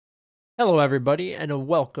Hello, everybody, and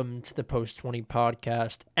welcome to the Post 20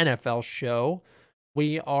 Podcast NFL show.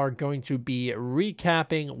 We are going to be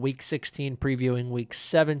recapping Week 16, previewing Week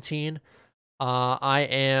 17. I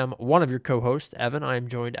am one of your co hosts, Evan. I am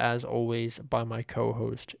joined, as always, by my co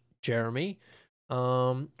host, Jeremy.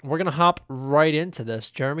 We're going to hop right into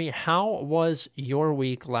this. Jeremy, how was your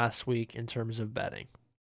week last week in terms of betting?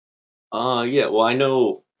 Yeah, well, I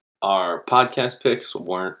know our podcast picks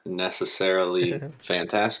weren't necessarily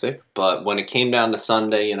fantastic, but when it came down to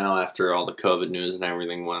Sunday, after all the COVID news and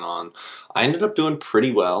everything went on, I ended up doing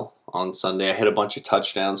pretty well on Sunday. I hit a bunch of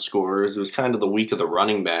touchdown scores. It was kind of the week of the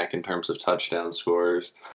running back in terms of touchdown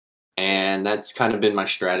scores. And that's kind of been my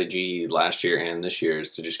strategy last year and this year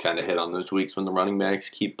is to just kind of hit on those weeks when the running backs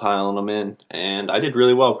keep piling them in. And I did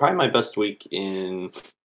really well. Probably my best week in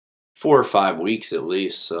 4 or 5 weeks at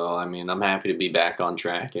least. So I mean, I'm happy to be back on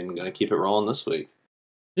track and gonna keep it rolling this week.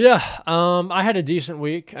 Yeah, I had a decent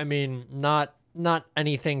week. I mean, not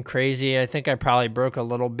anything crazy. I think I probably broke a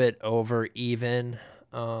little bit over even.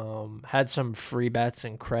 Had some free bets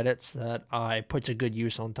and credits that I put to good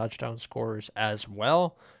use on touchdown scores as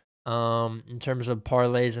well. In terms of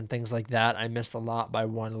parlays and things like that, I missed a lot by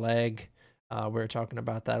one leg. We were talking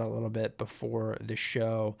about that a little bit before the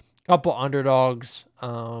show. Couple underdogs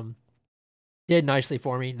did nicely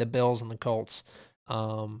for me. The Bills and the Colts,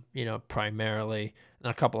 primarily,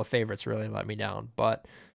 and a couple of favorites really let me down. But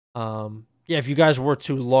yeah, if you guys were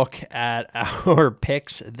to look at our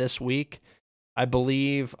picks this week, I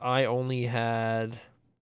believe I only had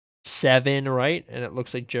seven right, and it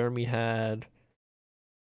looks like Jeremy had,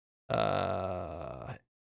 I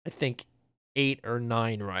think, eight or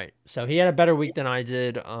nine right. So he had a better week than I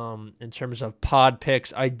did. In terms of pod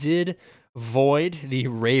picks, I did void the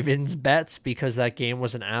Ravens bets because that game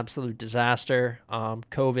was an absolute disaster.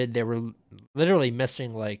 COVID, they were literally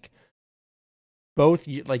missing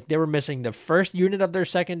they were missing the first unit of their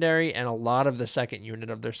secondary and a lot of the second unit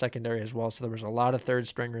of their secondary as well. So there was a lot of third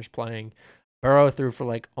stringers playing. Burrow threw for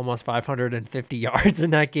like almost 550 yards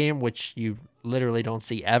in that game, which you literally don't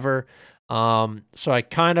see ever. So I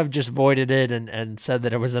kind of just voided it and said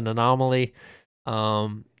that it was an anomaly.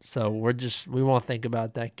 So we won't think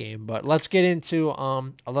about that game, but let's get into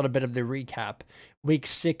a little bit of the recap. Week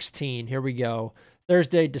 16, here we go.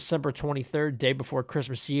 Thursday, December 23rd, day before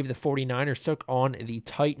Christmas Eve, the 49ers took on the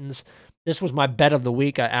Titans. This was my bet of the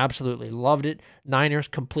week. I absolutely loved it. Niners,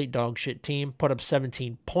 complete dog shit team, put up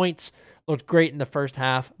 17 points. Looked great in the first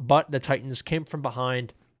half, but the Titans came from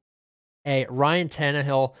behind. A Ryan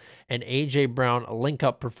Tannehill and A.J. Brown link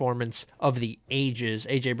up performance of the ages.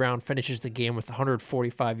 A.J. Brown finishes the game with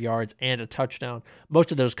 145 yards and a touchdown,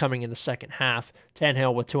 most of those coming in the second half.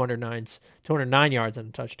 Tannehill with 209 yards and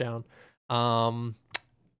a touchdown. On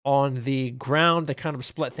the ground, they kind of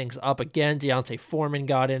split things up again. Deontay Foreman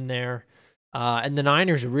got in there. And the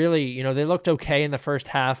Niners really, they looked okay in the first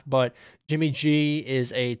half, but Jimmy G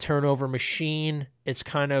is a turnover machine. It's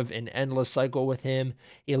kind of an endless cycle with him.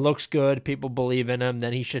 He looks good. People believe in him.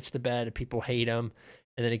 Then he shits the bed. People hate him.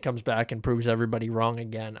 And then he comes back and proves everybody wrong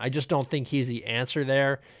again. I just don't think he's the answer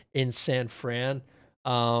there in San Fran.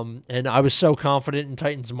 And I was so confident in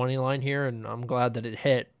Titans' money line here, and I'm glad that it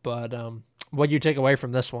hit. But what do you take away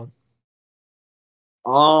from this one?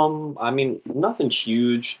 I mean, nothing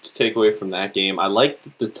huge to take away from that game. I like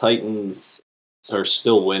that the Titans are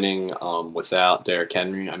still winning without Derrick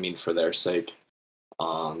Henry. I mean, for their sake,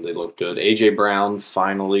 they look good. AJ Brown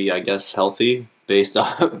finally, I guess, healthy based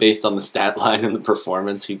on based on the stat line and the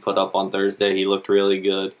performance he put up on Thursday. He looked really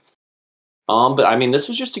good. But I mean, this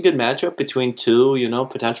was just a good matchup between two,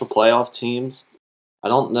 potential playoff teams. I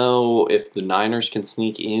don't know if the Niners can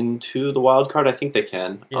sneak into the wild card. I think they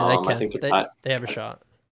can. Yeah, they I can. think they're They tied. they have a shot.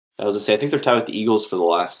 I was gonna say I think they're tied with the Eagles for the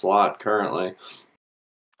last slot currently.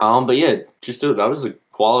 But yeah, that was a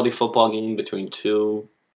quality football game between two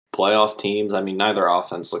playoff teams. I mean, neither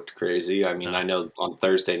offense looked crazy. I mean, No. I know on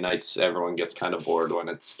Thursday nights everyone gets kind of bored when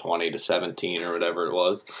it's 20-17 or whatever it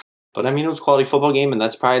was. But I mean, it was a quality football game, and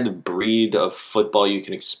that's probably the breed of football you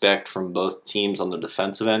can expect from both teams on the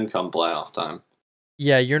defensive end come playoff time.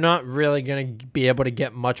 Yeah, you're not really going to be able to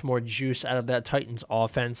get much more juice out of that Titans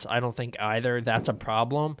offense. I don't think either. That's a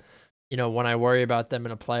problem. When I worry about them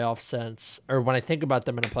in a playoff sense, or when I think about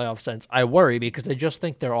them in a playoff sense, I worry because I just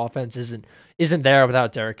think their offense isn't there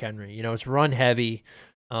without Derrick Henry. It's run heavy,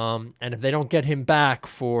 and if they don't get him back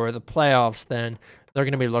for the playoffs, then they're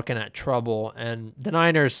going to be looking at trouble. And the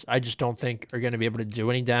Niners, I just don't think are going to be able to do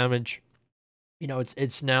any damage.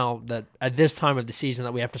 It's now that at this time of the season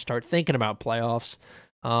that we have to start thinking about playoffs.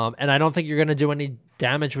 And I don't think you're going to do any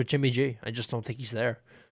damage with Jimmy G. I just don't think he's there.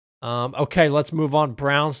 Okay, let's move on.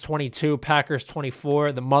 Browns 22, Packers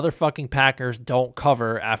 24. The motherfucking Packers don't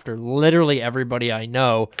cover after literally everybody I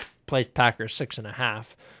know placed Packers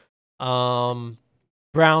 6.5.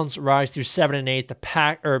 Browns rise to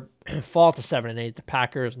 7-8. Fall to 7-8. The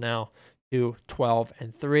Packers now to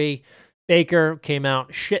 12-3. Baker came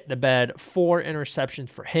out, shit the bed, 4 interceptions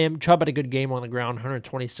for him. Chubb had a good game on the ground,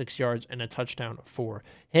 126 yards and a touchdown for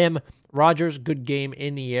him. Rodgers, good game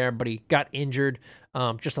in the air, but he got injured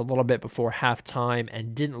just a little bit before halftime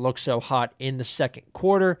and didn't look so hot in the second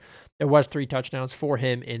quarter. There was 3 touchdowns for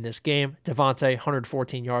him in this game. Devontae,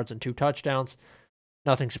 114 yards and 2 touchdowns.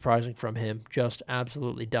 Nothing surprising from him, just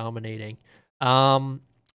absolutely dominating.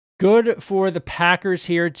 Good for the Packers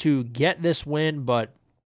here to get this win, but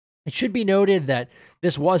it should be noted that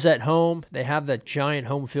this was at home. They have that giant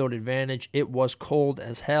home field advantage. It was cold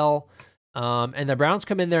as hell. And the Browns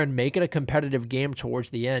come in there and make it a competitive game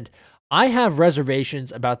towards the end. I have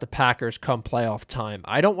reservations about the Packers come playoff time.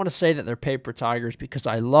 I don't want to say that they're paper tigers because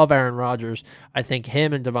I love Aaron Rodgers. I think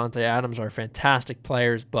him and Devontae Adams are fantastic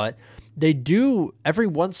players, but they do every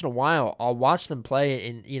once in a while. I'll watch them play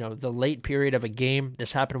in, the late period of a game.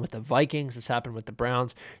 This happened with the Vikings. This happened with the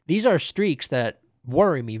Browns. These are streaks that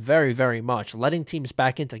worry me very, very much. Letting teams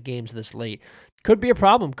back into games this late could be a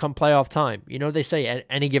problem come playoff time. They say at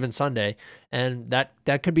any given Sunday, and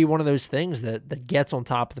that could be one of those things that gets on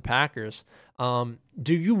top of the Packers.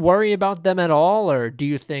 Do you worry about them at all, or do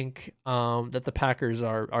you think that the Packers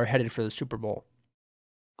are headed for the Super Bowl?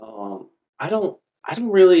 I don't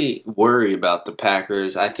really worry about the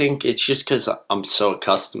Packers. I think it's just because I'm so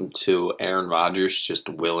accustomed to Aaron Rodgers just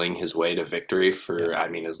willing his way to victory for, Yep. I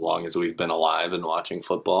mean, as long as we've been alive and watching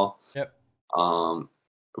football. Yep.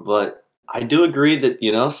 But I do agree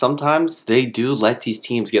that, sometimes they do let these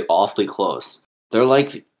teams get awfully close. They're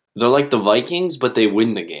like the Vikings, but they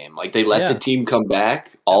win the game. Like they let the Yeah. team come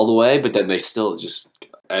back all the way, but then they still just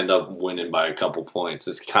end up winning by a couple points.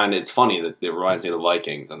 It's funny that it reminds me of the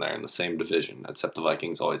Vikings and they're in the same division, except the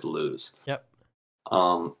Vikings always lose. Yep.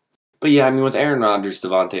 Um but yeah, I mean with Aaron Rodgers,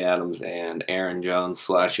 Devontae Adams, and Aaron Jones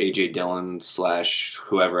slash AJ Dillon slash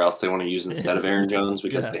whoever else they want to use instead of Aaron Jones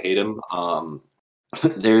because Yeah. they hate him.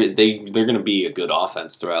 They're gonna be a good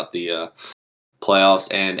offense throughout the playoffs,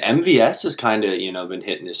 and MVS has kind of been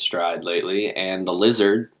hitting his stride lately, and the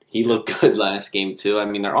Lizard he Yep. looked good last game too. I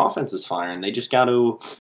mean their offense is firing. They just got to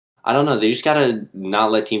I don't know. They just got to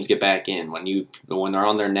not let teams get back in. When they're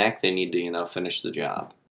on their neck, they need to finish the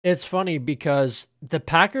job. It's funny because the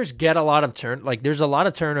Packers get a lot of there's a lot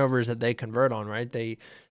of turnovers that they convert on, right?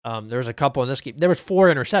 There's a couple in this game. There was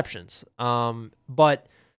 4 interceptions. But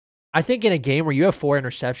I think in a game where you have 4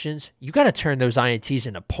 interceptions, you got to turn those INTs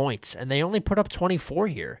into points, and they only put up 24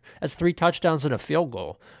 here. That's 3 touchdowns and a field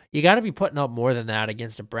goal. You got to be putting up more than that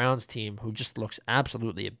against a Browns team who just looks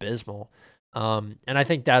absolutely abysmal. And I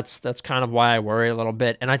think that's kind of why I worry a little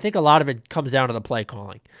bit. And I think a lot of it comes down to the play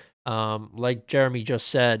calling. Like Jeremy just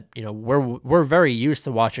said, we're very used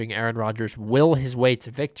to watching Aaron Rodgers will his way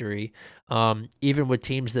to victory, even with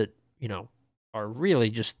teams that are really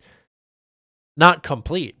just not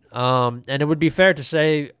complete. And it would be fair to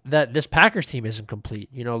say that this Packers team isn't complete.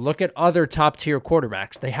 Look at other top tier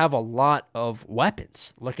quarterbacks. They have a lot of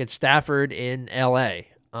weapons. Look at Stafford in LA.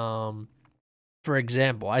 For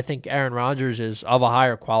example, I think Aaron Rodgers is of a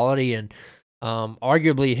higher quality, and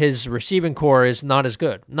arguably his receiving core is not as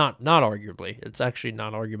good. Not arguably. It's actually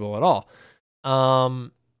not arguable at all.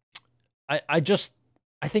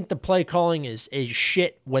 I think the play calling is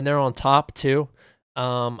shit when they're on top too.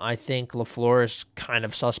 I think LaFleur is kind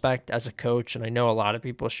of suspect as a coach, and I know a lot of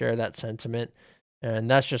people share that sentiment, and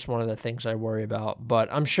that's just one of the things I worry about.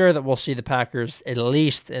 But I'm sure that we'll see the Packers at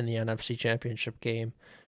least in the NFC Championship game,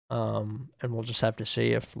 and we'll just have to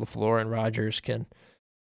see if LaFleur and Rodgers can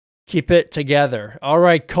keep it together. All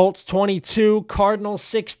right, Colts 22, Cardinals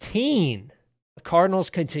 16. The Cardinals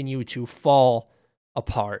continue to fall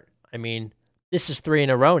apart. I mean, this is 3 in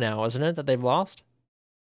a row now, isn't it, that they've lost?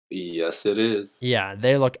 Yes, it is. Yeah,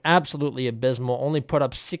 they look absolutely abysmal. Only put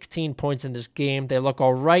up 16 points in this game. They look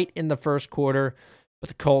all right in the first quarter, but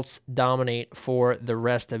the Colts dominate for the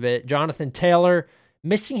rest of it. Jonathan Taylor,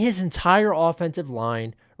 missing his entire offensive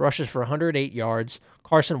line, rushes for 108 yards.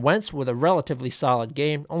 Carson Wentz with a relatively solid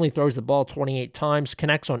game, only throws the ball 28 times,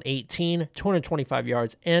 connects on 18, 225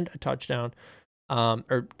 yards and a touchdown.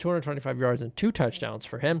 Or 225 yards and 2 touchdowns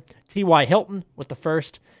for him. T.Y. Hilton with the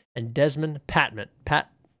first, and Desmond Patman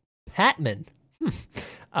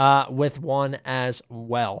with one as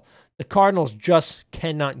well. The Cardinals just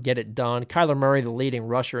cannot get it done. Kyler Murray, the leading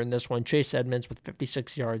rusher in this one. Chase Edmonds with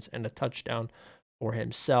 56 yards and a touchdown for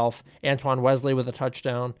himself. Antoine Wesley with a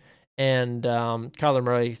touchdown. And Kyler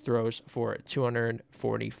Murray throws for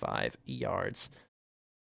 245 yards.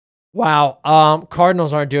 Wow.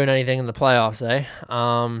 Cardinals aren't doing anything in the playoffs, eh?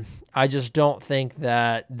 I just don't think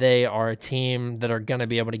that they are a team that are going to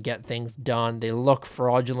be able to get things done. They look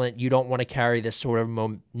fraudulent. You don't want to carry this sort of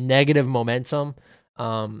negative momentum,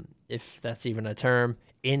 if that's even a term,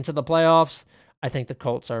 into the playoffs. I think the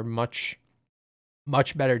Colts are much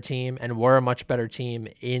better team and were a much better team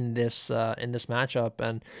in this matchup.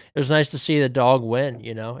 And it was nice to see the dog win,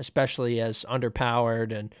 especially as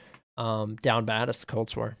underpowered and down bad as the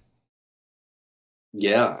Colts were.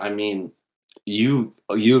 Yeah, I mean, you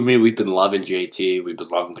and me, we've been loving JT. We've been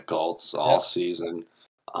loving the Colts all Yep. season.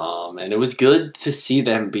 And it was good to see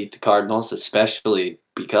them beat the Cardinals, especially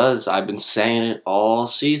because I've been saying it all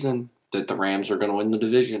season that the Rams are going to win the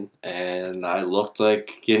division. And I looked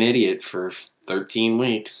like an idiot for 13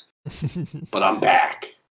 weeks, but I'm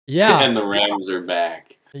back. Yeah. And the Rams are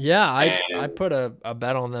back. Yeah, I And put a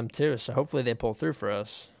bet on them too, so hopefully they pull through for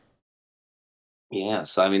us. yeah,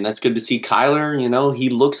 so I mean, that's good to see. Kyler, he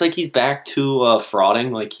looks like he's back to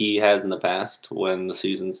frauding like he has in the past when the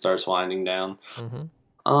season starts winding down.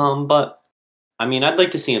 Hmm. But I mean, I'd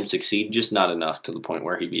like to see him succeed, just not enough to the point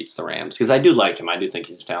where he beats the Rams. Because I do like him. I do think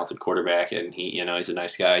he's a talented quarterback, and he's a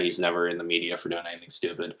nice guy. He's never in the media for doing anything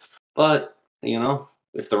stupid. But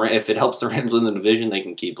if it helps the Rams win the division, they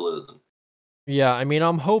can keep losing. Yeah, I mean,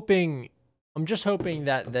 I'm just hoping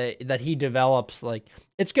that that he develops. Like,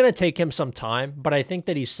 it's gonna take him some time, but I think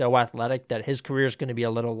that he's so athletic that his career is gonna be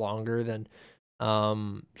a little longer than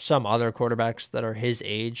some other quarterbacks that are his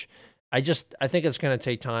age. I think it's gonna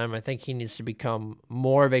take time. I think he needs to become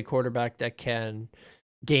more of a quarterback that can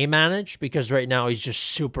game manage, because right now he's just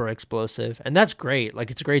super explosive, and that's great.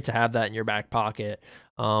 Like, it's great to have that in your back pocket.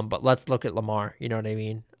 But let's look at Lamar. You know what I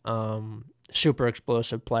mean? Super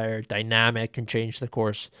explosive player, dynamic, can change the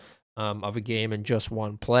course of a game in just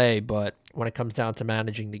one play. But when it comes down to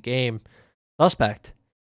managing the game, suspect.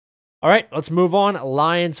 All right, let's move on.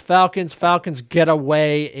 Lions, Falcons. Falcons get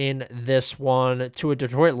away in this one to a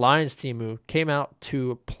Detroit Lions team who came out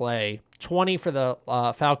to play. 20 for the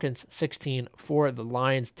Falcons, 16 for the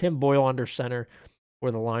Lions. Tim Boyle under center for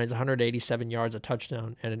the Lions, 187 yards, a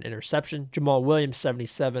touchdown, and an interception. Jamal Williams,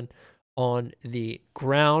 77 on the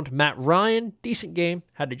ground. Matt Ryan, decent game.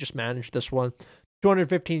 Had to just manage this one.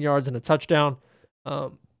 215 yards and a touchdown.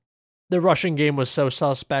 The rushing game was so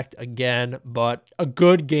suspect again, but a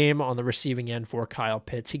good game on the receiving end for Kyle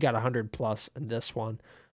Pitts. He got 100 plus in this one,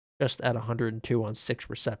 just at 102 on 6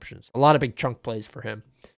 receptions. A lot of big chunk plays for him.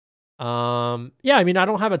 Yeah, I mean, I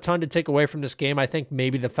don't have a ton to take away from this game. I think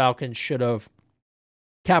maybe the Falcons should have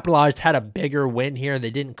capitalized, had a bigger win here.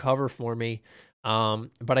 They didn't cover for me.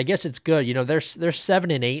 But I guess it's good. They're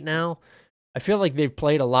 7-8 now. I feel like they've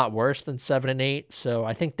played a lot worse than 7-8, so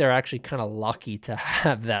I think they're actually kind of lucky to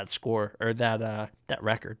have that score, or that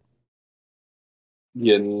record.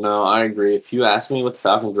 Yeah, no, I agree. If you asked me what the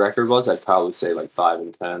Falcons' record was, I'd probably say like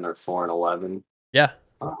 5-10 or 4-11. Yeah.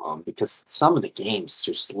 Because some of the games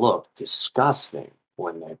just look disgusting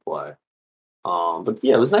when they play. But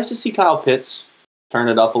yeah, it was nice to see Kyle Pitts turn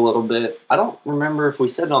it up a little bit. I don't remember if we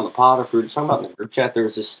said it on the pod or if we were just talking about in the group chat. There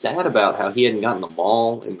was a stat about how he hadn't gotten the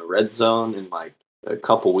ball in the red zone in like a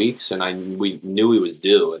couple weeks, and we knew he was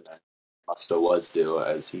due, and that must have was due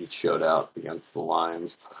as he showed out against the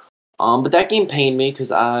Lions. But that game pained me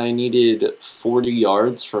because I needed 40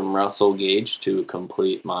 yards from Russell Gage to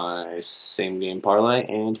complete my same game parlay,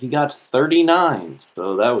 and he got 39,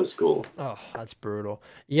 so that was cool. Oh, that's brutal.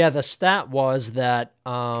 Yeah, the stat was that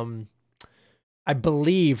I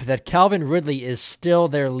believe that Calvin Ridley is still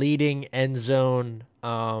their leading end zone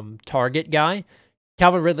target guy.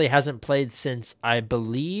 Calvin Ridley hasn't played since, I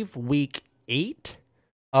believe, week 8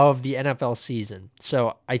 of the NFL season.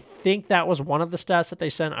 So I think that was one of the stats that they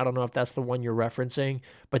sent. I don't know if that's the one you're referencing,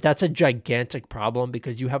 but that's a gigantic problem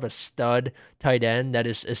because you have a stud tight end that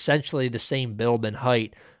is essentially the same build and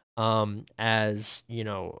height as,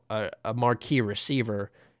 a marquee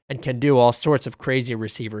receiver, and can do all sorts of crazy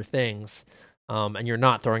receiver things. And you're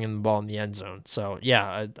not throwing him the ball in the end zone. So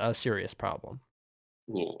yeah, a serious problem.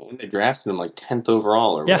 Yeah, and they drafted him like 10th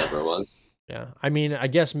overall or Yeah. whatever it was. Yeah. I mean, I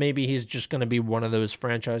guess maybe he's just going to be one of those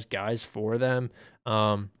franchise guys for them.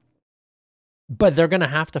 But they're going to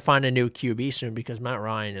have to find a new QB soon because Matt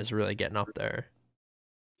Ryan is really getting up there.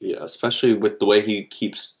 Yeah, especially with the way he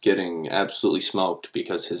keeps getting absolutely smoked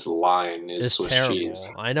because his line is It's Swiss cheese.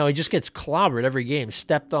 terrible. I know, he just gets clobbered every game,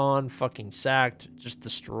 stepped on, fucking sacked, just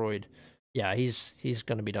destroyed. Yeah, he's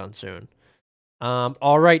going to be done soon.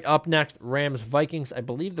 All right, up next, Rams Vikings. I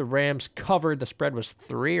believe the Rams covered. The spread was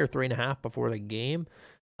 3 or 3.5 before the game.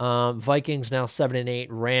 Vikings now 7-8.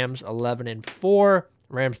 Rams 11-4.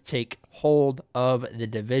 Rams take hold of the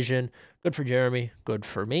division. Good for Jeremy. Good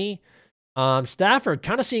for me. Stafford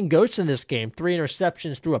kind of seeing ghosts in this game. 3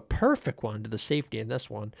 interceptions, threw a perfect one to the safety in this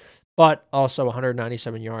one, but also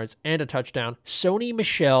 197 yards and a touchdown. Sony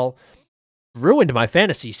Michel ruined my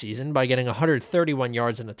fantasy season by getting 131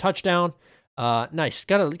 yards and a touchdown. Nice.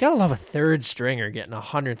 Gotta love a third stringer getting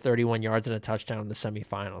 131 yards and a touchdown in the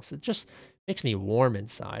semifinals. It just makes me warm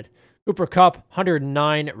inside. Cooper Kupp,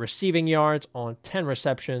 109 receiving yards on 10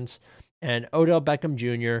 receptions. And Odell Beckham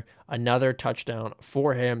Jr., another touchdown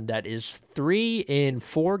for him. That is 3 in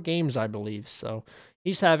 4 games, I believe. So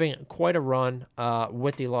he's having quite a run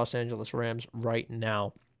with the Los Angeles Rams right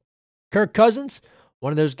now. Kirk Cousins,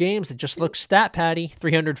 one of those games that just looks stat patty,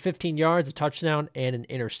 315 yards, a touchdown, and an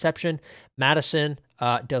interception. Madison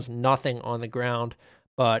does nothing on the ground,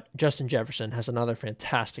 but Justin Jefferson has another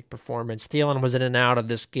fantastic performance. Thielen was in and out of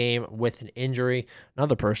this game with an injury,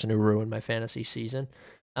 another person who ruined my fantasy season.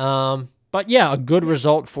 But yeah, a good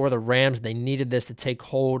result for the Rams. They needed this to take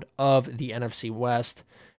hold of the NFC West.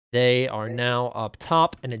 They are now up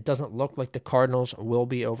top, and it doesn't look like the Cardinals will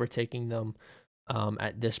be overtaking them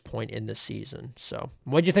at this point in the season. So,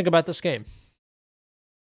 what do you think about this game?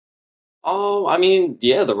 Oh, I mean,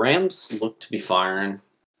 yeah, the Rams look to be firing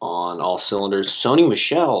on all cylinders. Sony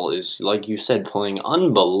Michel is, like you said, playing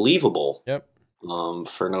unbelievable Yep.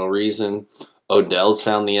 for no reason. Odell's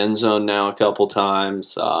found the end zone now a couple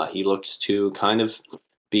times. He looks to kind of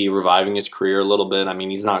be reviving his career a little bit. I mean,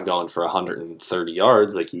 he's not going for 130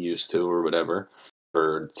 yards like he used to or whatever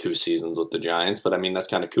for 2 seasons with the Giants, but I mean, that's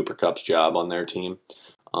kind of Cooper Kupp's job on their team.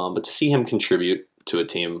 But to see him contribute to a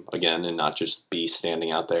team again and not just be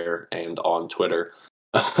standing out there and on Twitter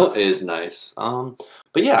is nice.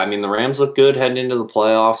 But yeah, I mean, the Rams look good heading into the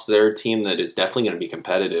playoffs. They're a team that is definitely going to be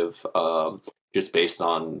competitive. Just based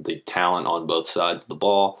on the talent on both sides of the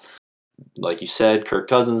ball. Like you said, Kirk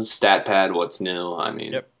Cousins, stat pad, what's new? I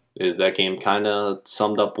mean, Yep. that game kind of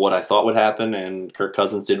summed up what I thought would happen, and Kirk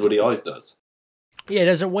Cousins did what he always does. Yeah, he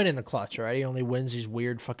doesn't win in the clutch, right? He only wins these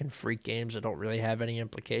weird fucking freak games that don't really have any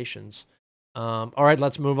implications. All right,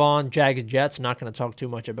 let's move on. Jags Jets. Not going to talk too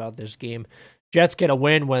much about this game. Jets get a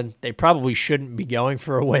win when they probably shouldn't be going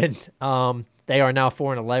for a win. They are now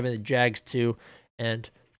 4-11. The Jags 2-13.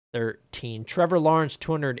 Trevor Lawrence,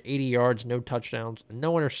 280 yards, no touchdowns,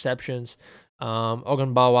 no interceptions.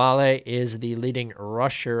 Ogunbowale is the leading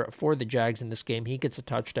rusher for the Jags in this game. He gets a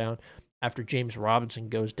touchdown after James Robinson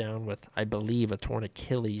goes down with, I believe, a torn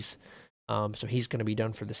Achilles. So he's going to be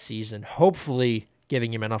done for the season, hopefully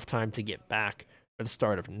giving him enough time to get back for the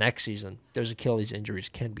start of next season. Those Achilles injuries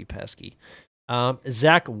can be pesky.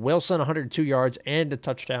 Zach Wilson, 102 yards and a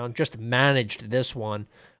touchdown, just managed this one.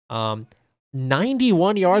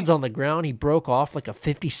 91 yards on the ground. He broke off like a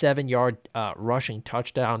 57-yard rushing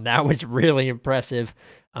touchdown. That was really impressive.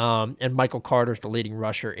 And Michael Carter's the leading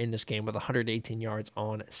rusher in this game with 118 yards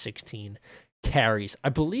on 16 carries. I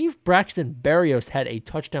believe Braxton Berrios had a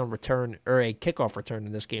touchdown return or a kickoff return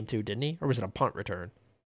in this game too, didn't he? Or was it a punt return?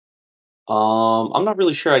 I'm not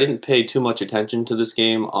really sure. I didn't pay too much attention to this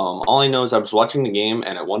game. All I know is I was watching the game,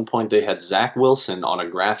 and at one point they had Zach Wilson on a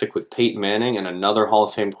graphic with Peyton Manning and another Hall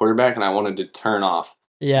of Fame quarterback, and I wanted to turn off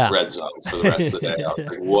Yeah. Red Zone for the rest of the day. I was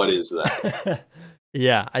like, "What is that?"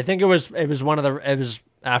 Yeah, I think it was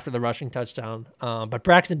after the rushing touchdown. But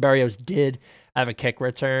Braxton Berrios did have a kick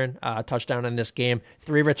return touchdown in this game.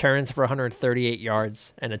 3 returns for 138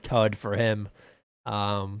 yards and a tud for him.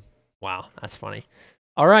 Wow, that's funny.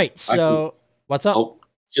 All right, so what's up? Oh,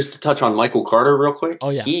 just to touch on Michael Carter real quick. Oh,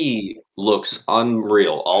 yeah. He looks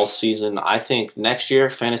unreal all season. I think next year,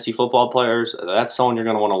 fantasy football players, that's someone you're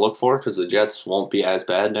going to want to look for because the Jets won't be as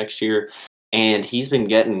bad next year. And he's been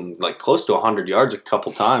getting like close to 100 yards a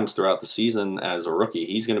couple times throughout the season as a rookie.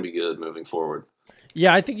 He's going to be good moving forward.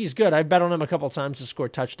 Yeah, I think he's good. I bet on him a couple times to score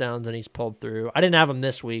touchdowns, and he's pulled through. I didn't have him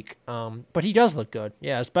this week, but he does look good.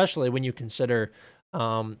 Yeah, especially when you consider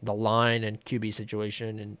the line and QB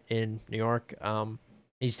situation in New York.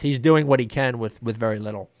 He's doing what he can with very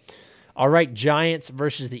little. All right, Giants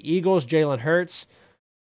versus the Eagles. Jalen Hurts.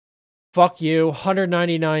 Fuck you.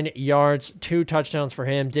 199 yards, 2 touchdowns for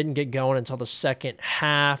him. Didn't get going until the second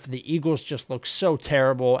half. The Eagles just look so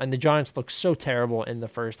terrible, and the Giants look so terrible in the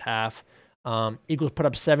first half. Eagles put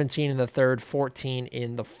up 17 in the third, 14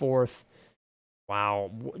 in the fourth.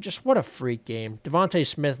 Wow, just what a freak game. Devontae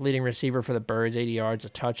Smith, leading receiver for the Birds, 80 yards, a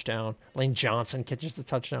touchdown. Lane Johnson catches the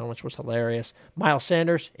touchdown, which was hilarious. Miles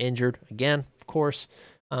Sanders, injured again, of course.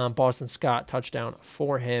 Boston Scott, touchdown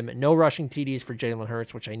for him. No rushing TDs for Jalen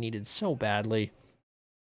Hurts, which I needed so badly.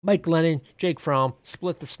 Mike Lennon, Jake Fromm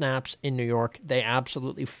split the snaps in New York. They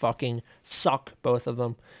absolutely fucking suck, both of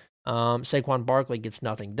them. Saquon Barkley gets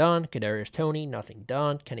nothing done. Kadarius Toney, nothing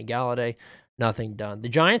done. Kenny Galladay, nothing done. The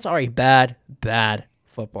Giants are a bad, bad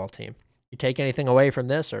football team. You take anything away from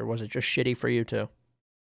this, or was it just shitty for you too?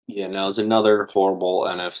 Yeah, now it's another horrible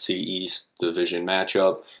NFC East division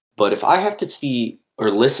matchup. But if I have to see or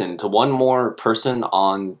listen to one more person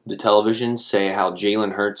on the television say how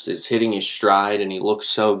Jalen Hurts is hitting his stride and he looks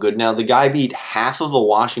so good now, the guy beat half of a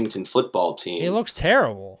Washington football He team. looks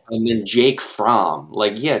terrible. And then Jake Fromm.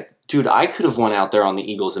 Like, yeah, dude, I could have went out there on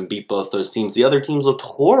the Eagles and beat both those teams. The other teams looked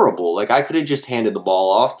horrible. Like, I could have just handed the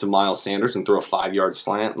ball off to Miles Sanders and throw a 5-yard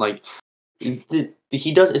slant. Like, he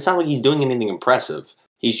does. It's not like he's doing anything impressive.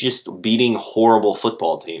 He's just beating horrible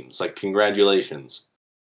football teams. Like, congratulations.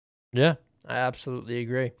 Yeah, I absolutely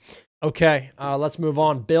agree. Okay, let's move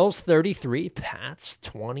on. Bills 33, Pats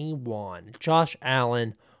 21. Josh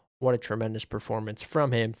Allen, what a tremendous performance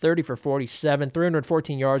from him. 30 for 47,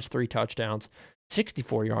 314 yards, 3 touchdowns,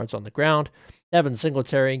 64 yards on the ground. Devin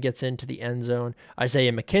Singletary gets into the end zone.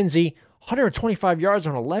 Isaiah McKenzie, 125 yards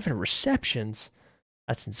on 11 receptions.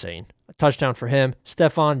 That's insane. A touchdown for him.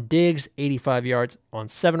 Stephon Diggs, 85 yards on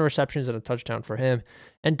 7 receptions and a touchdown for him.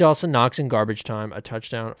 And Dawson Knox in garbage time, a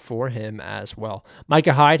touchdown for him as well.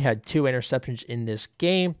 Micah Hyde had 2 interceptions in this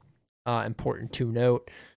game. Important to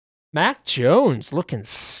note. Mac Jones looking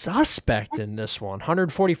suspect in this one.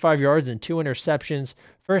 145 yards and 2 interceptions.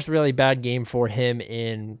 First really bad game for him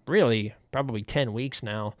in really probably 10 weeks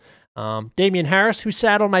now. Damian Harris, who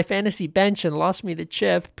sat on my fantasy bench and lost me the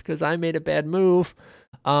chip because I made a bad move,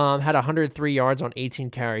 had 103 yards on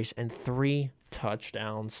 18 carries and 3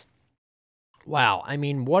 touchdowns. Wow, I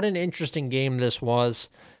mean, what an interesting game this was.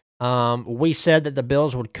 We said that the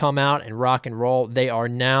Bills would come out and rock and roll. They are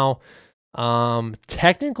now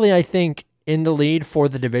technically, I think, in the lead for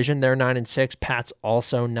the division. They're 9-6. Pats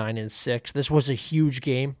also 9-6. This was a huge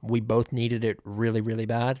game. We both needed it really, really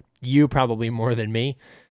bad. You probably more than me,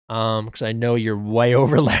 because I know you're way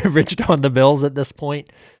over leveraged on the Bills at this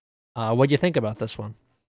point. What do you think about this one?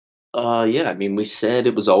 Yeah, I mean, we said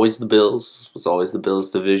it was always the Bills. It was always the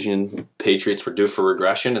Bills division. Patriots were due for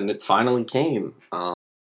regression, and it finally came.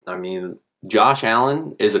 I mean, Josh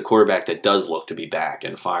Allen is a quarterback that does look to be back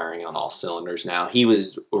and firing on all cylinders now. He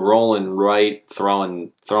was rolling right,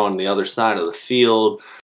 throwing the other side of the field,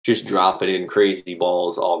 just dropping in crazy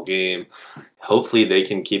balls all game. Hopefully they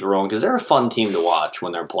can keep it rolling because they're a fun team to watch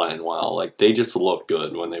when they're playing well. Like, they just look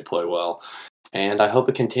good when they play well. And I hope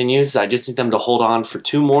it continues. I just need them to hold on for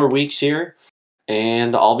 2 more weeks here,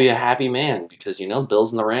 and I'll be a happy man because,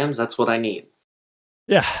 Bills and the Rams, that's what I need.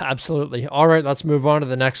 Yeah, absolutely. All right, let's move on to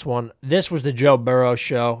the next one. This was the Joe Burrow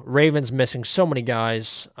show. Ravens missing so many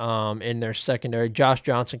guys in their secondary. Josh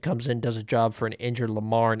Johnson comes in, does a job for an injured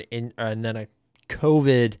Lamar, and then a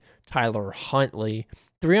COVID Tyler Huntley.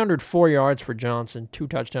 304 yards for Johnson, 2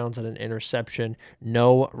 touchdowns and an interception.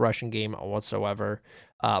 No rushing game whatsoever.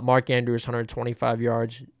 Mark Andrews, 125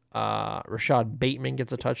 yards. Rashad Bateman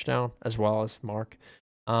gets a touchdown, as well as Mark.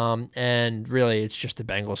 And really, it's just a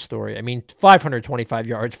Bengals story. I mean, 525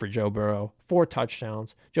 yards for Joe Burrow, 4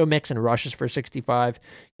 touchdowns. Joe Mixon rushes for 65,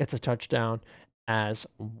 gets a touchdown as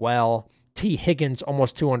well. T. Higgins,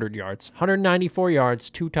 almost 200 yards, 194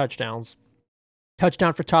 yards, 2 touchdowns.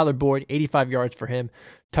 Touchdown for Tyler Boyd, 85 yards for him.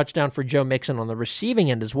 Touchdown for Joe Mixon on the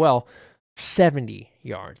receiving end as well, 70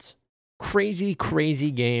 yards. Crazy,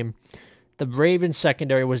 crazy game. The Ravens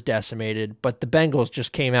secondary was decimated, but the Bengals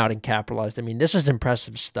just came out and capitalized. I mean, this is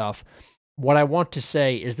impressive stuff. What I want to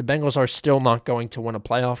say is the Bengals are still not going to win a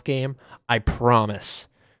playoff game. I promise.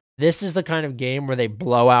 This is the kind of game where they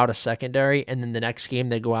blow out a secondary, and then the next game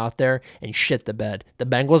they go out there and shit the bed. The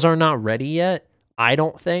Bengals are not ready yet, I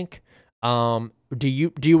don't think. Do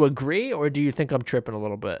you agree, or do you think I'm tripping a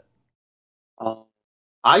little bit?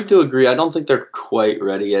 I do agree. I don't think they're quite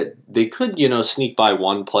ready yet. They could, sneak by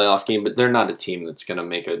one playoff game, but they're not a team that's going to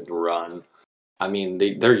make a run. I mean,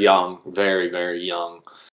 they're young, very, very young.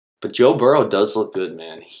 But Joe Burrow does look good,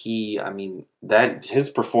 man. His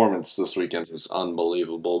performance this weekend was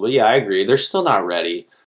unbelievable. But yeah, I agree. They're still not ready.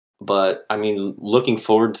 But I mean, looking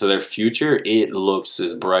forward to their future, it looks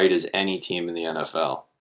as bright as any team in the NFL.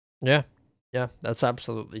 Yeah, that's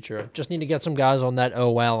absolutely true. Just need to get some guys on that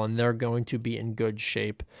OL, and they're going to be in good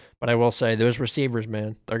shape. But I will say, those receivers,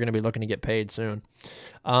 man, they're going to be looking to get paid soon.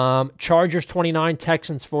 Chargers 29,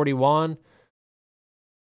 Texans 41.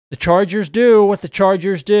 The Chargers do what the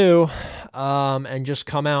Chargers do, and just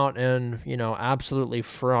come out and, absolutely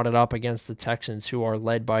front it up against the Texans, who are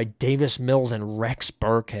led by Davis Mills and Rex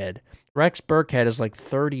Burkhead. Rex Burkhead is like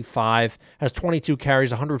 35, has 22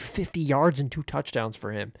 carries, 150 yards, and 2 touchdowns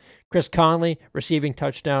for him. Chris Conley, receiving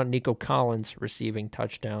touchdown. Nico Collins, receiving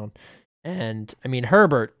touchdown. And, I mean,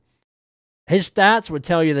 Herbert, his stats would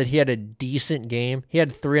tell you that he had a decent game. He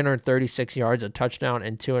had 336 yards, a touchdown,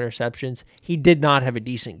 and 2 interceptions. He did not have a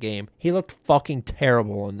decent game. He looked fucking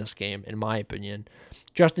terrible in this game, in my opinion.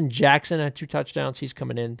 Justin Jackson had 2 touchdowns. He's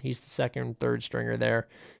coming in. He's the second and third stringer there.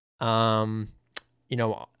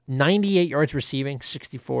 98 yards receiving,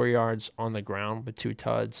 64 yards on the ground with 2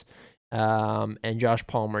 tuds. And Josh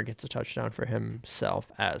Palmer gets a touchdown for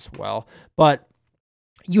himself as well. But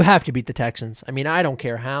you have to beat the Texans. I mean, I don't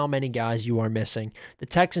care how many guys you are missing. The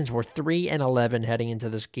Texans were 3-11 heading into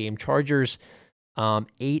this game. Chargers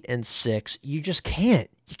 8-6. You just can't.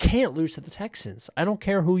 You can't lose to the Texans. I don't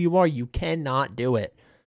care who you are. You cannot do it.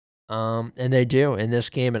 And they do in this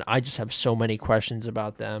game, and I just have so many questions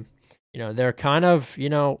about them. They're kind of,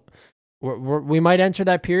 we might enter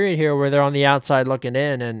that period here where they're on the outside looking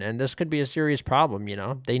in, and this could be a serious problem.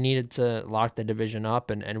 They needed to lock the division up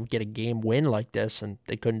and get a game win like this, and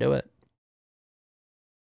they couldn't do it.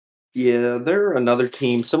 Yeah, they're another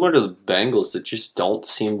team similar to the Bengals that just don't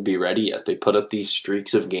seem to be ready yet. They put up these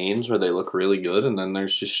streaks of games where they look really good, and then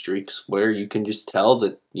there's just streaks where you can just tell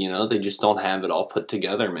that, they just don't have it all put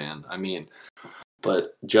together, man. I mean,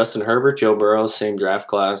 but Justin Herbert, Joe Burrow, same draft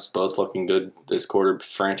class, both looking good as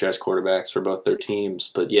franchise quarterbacks for both their teams.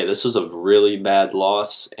 But yeah, this was a really bad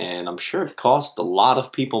loss, and I'm sure it cost a lot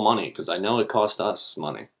of people money because I know it cost us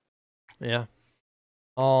money. Yeah.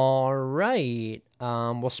 All right.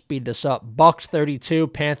 We'll speed this up. Bucks 32,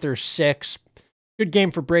 Panthers 6. Good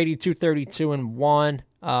game for Brady, 232-1.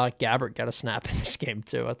 Gabbert got a snap in this game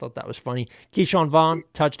too. I thought that was funny. Keyshawn Vaughn,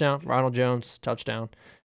 touchdown. Ronald Jones, touchdown.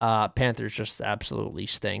 Panthers just absolutely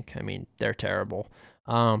stink. I mean, they're terrible.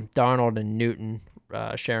 Darnold and Newton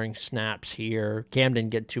sharing snaps here. Cam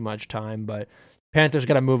didn't get too much time, but Panthers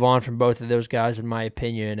got to move on from both of those guys, in my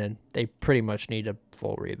opinion, and they pretty much need a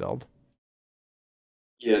full rebuild.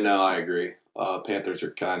 Yeah, no, I agree. Panthers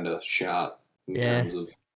are kind of shot in terms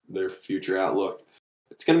of their future outlook.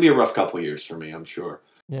 It's going to be a rough couple years for me, I'm sure.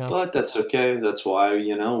 Yeah. But that's okay. That's why,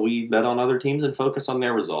 we bet on other teams and focus on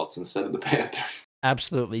their results instead of the Panthers.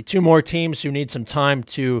 Absolutely. 2 more teams who need some time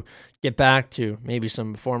to get back to maybe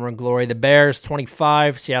some former glory. The Bears,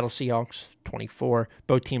 25. Seattle Seahawks, 24.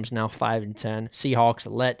 Both teams now 5-10. Seahawks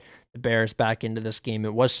let the Bears back into this game.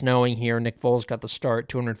 It was snowing here. Nick Foles got the start,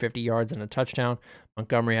 250 yards and a touchdown.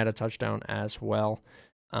 Montgomery had a touchdown as well.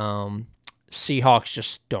 Seahawks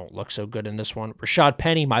just don't look so good in this one. Rashad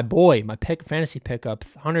Penny, my boy, my fantasy pickup,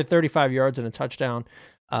 135 yards and a touchdown.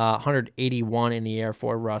 181 in the air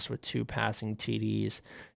for Russ with 2 passing TDs.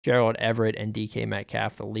 Gerald Everett and DK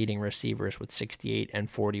Metcalf, the leading receivers, with 68 and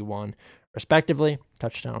 41, respectively.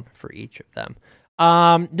 Touchdown for each of them.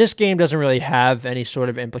 This game doesn't really have any sort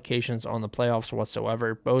of implications on the playoffs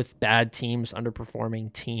whatsoever. Both bad teams,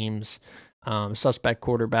 underperforming teams, suspect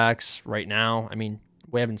quarterbacks right now. I mean,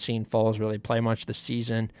 we haven't seen Foles really play much this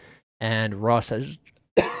season, and Russ has,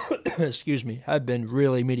 have been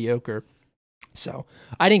really mediocre. So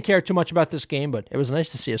I didn't care too much about this game, but it was nice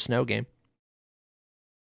to see a snow game.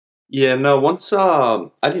 Yeah, no, once I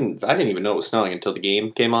didn't even know it was snowing until the game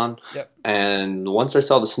came on. Yep. And once I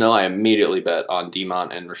saw the snow, I immediately bet on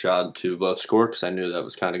Demont and Rashad to both score because I knew that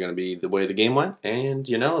was kind of going to be the way the game went. And,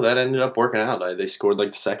 that ended up working out. They scored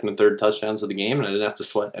like the second and third touchdowns of the game, and I didn't have to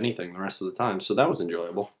sweat anything the rest of the time. So that was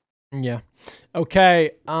enjoyable. Yeah.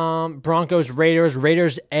 Okay. Broncos, Raiders.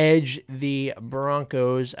 Raiders edge the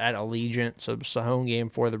Broncos at Allegiant. So it's a home game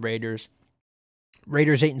for the Raiders.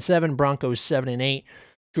 Raiders 8-7, Broncos 7-8.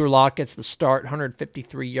 Drew Lock gets the start,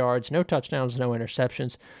 153 yards, no touchdowns, no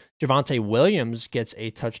interceptions. Javonte Williams gets a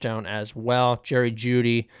touchdown as well. Jerry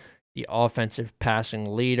Jeudy, the offensive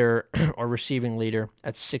passing leader or receiving leader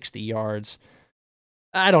at 60 yards.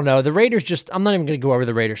 I don't know. The Raiders I'm not even going to go over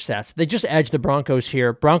the Raiders stats. They just edged the Broncos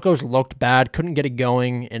here. Broncos looked bad, couldn't get it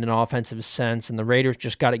going in an offensive sense, and the Raiders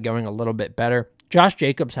just got it going a little bit better. Josh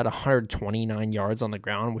Jacobs had 129 yards on the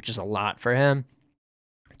ground, which is a lot for him.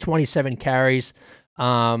 27 carries.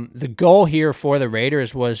 The goal here for the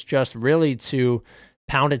Raiders was just really to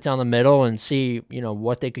pound it down the middle and see,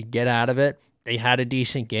 what they could get out of it. They had a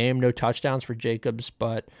decent game, no touchdowns for Jacobs,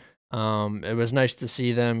 but it was nice to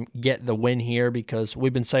see them get the win here because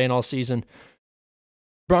we've been saying all season,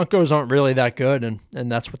 Broncos aren't really that good, and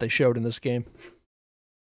that's what they showed in this game.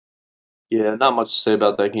 Yeah, not much to say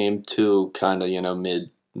about that game. Two kind of,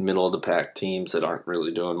 middle of the pack teams that aren't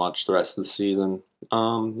really doing much the rest of the season.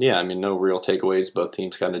 Yeah, I mean, no real takeaways. Both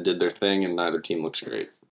teams kind of did their thing, and neither team looks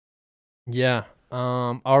great. Yeah.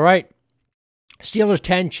 All right. Steelers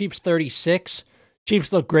 10, Chiefs 36.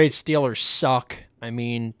 Chiefs look great. Steelers suck. I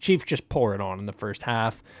mean, Chiefs just pour it on in the first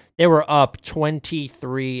half. They were up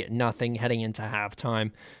 23-0 heading into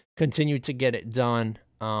halftime. Continued to get it done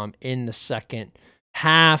in the second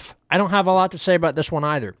half. I don't have a lot to say about this one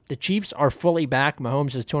either. The Chiefs are fully back.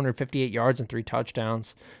 Mahomes has 258 yards and 3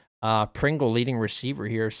 touchdowns. Pringle, leading receiver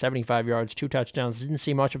here, 75 yards, 2 touchdowns. Didn't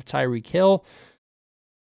see much of Tyreek Hill.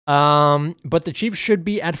 But the Chiefs should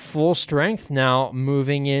be at full strength now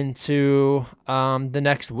moving into the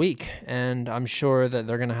next week, and I'm sure that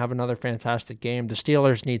they're going to have another fantastic game. The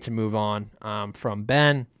Steelers need to move on from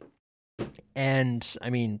Ben, and I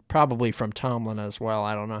mean probably from Tomlin as well.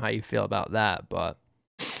 I don't know how you feel about that, but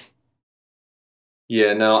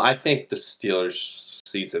Yeah, no, I think the Steelers'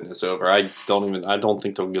 season is over. I don't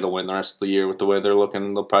think they'll get a win the rest of the year with the way they're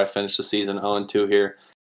looking. They'll probably finish the season 0-2 here.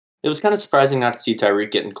 It was kind of surprising not to see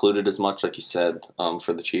Tyreek get included as much, like you said,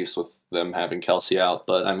 for the Chiefs with them having Kelsey out.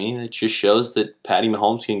 But, I mean, it just shows that Patty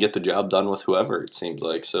Mahomes can get the job done with whoever, it seems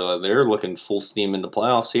like. So they're looking full steam into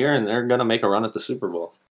playoffs here, and they're going to make a run at the Super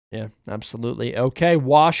Bowl. yeah, absolutely. Okay,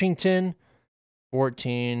 Washington,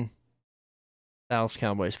 14, Dallas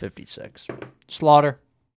Cowboys, 56. Slaughter.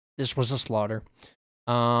 This was a slaughter.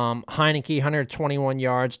 Heineke, 121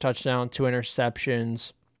 yards, touchdown, 2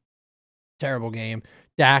 interceptions. Terrible game.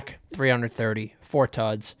 Dak, 330, 4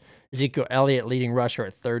 tuds. Ezekiel Elliott, leading rusher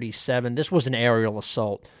at 37. This was an aerial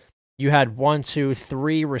assault. You had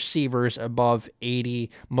 3 receivers above 80.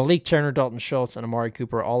 Malik Turner, Dalton Schultz, and Amari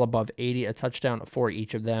Cooper all above 80. A touchdown for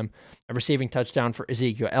each of them. A receiving touchdown for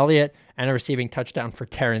Ezekiel Elliott, and a receiving touchdown for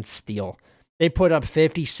Terrence Steele. They put up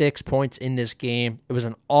 56 points in this game. It was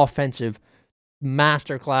an offensive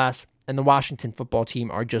masterclass, and the Washington football team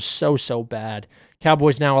are just so bad.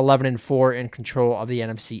 Cowboys now 11-4 in control of the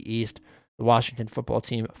NFC East. The Washington football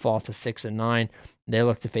team falls to 6-9. They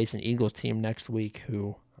look to face an Eagles team next week,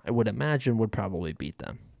 who I would imagine would probably beat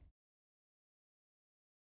them.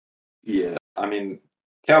 Yeah, I mean,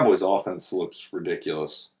 Cowboys' offense looks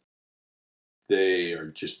ridiculous. They are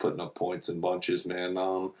just putting up points in bunches, man.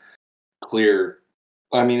 Clear.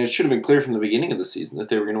 I mean, it should have been clear from the beginning of the season that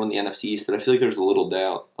they were going to win the NFC East, but I feel like there's a little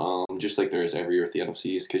doubt, just like there is every year at the NFC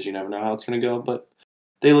East, because you never know how it's going to go. But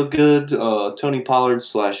they look good. Tony Pollard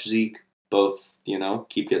 / Zeke both,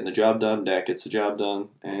 keep getting the job done. Dak gets the job done,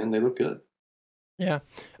 and they look good. Yeah.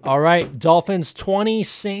 All right. Dolphins 20,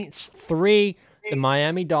 Saints 3. The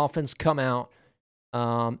Miami Dolphins come out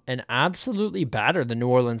and absolutely batter the New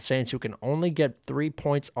Orleans Saints, who can only get 3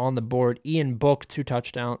 points on the board. Ian Book, 2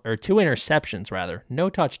 interceptions rather. No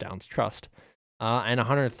touchdowns, trust. And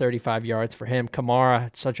 135 yards for him. Kamara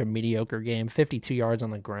had such a mediocre game, 52 yards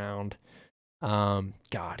on the ground.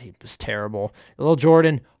 God, he was terrible. Little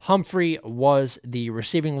Jordan Humphrey was the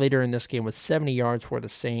receiving leader in this game with 70 yards for the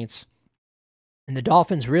Saints. And the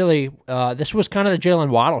Dolphins really, this was kind of the Jalen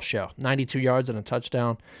Waddle show. 92 yards and a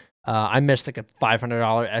touchdown. I missed like a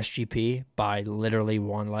 $500 SGP by literally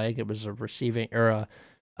one leg. It was a receiving or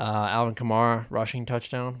Alvin Kamara rushing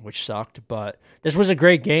touchdown, which sucked. But this was a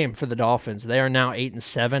great game for the Dolphins. They are now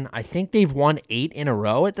 8-7. I think they've won 8 in a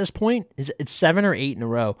row at this point. It's 7 or 8 in a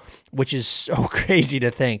row, which is so crazy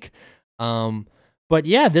to think. But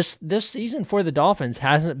yeah, this season for the Dolphins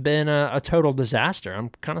hasn't been a total disaster. I'm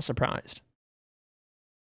kind of surprised.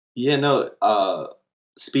 Yeah, no.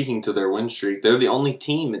 Speaking to their win streak, they're the only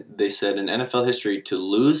team, they said, in NFL history to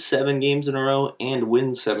lose 7 games in a row and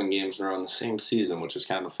win 7 games in a row in the same season, which is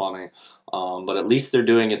kind of funny. But at least they're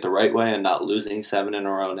doing it the right way and not losing 7 in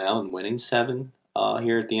a row now and winning 7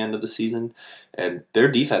 here at the end of the season. And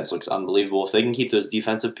their defense looks unbelievable. If they can keep those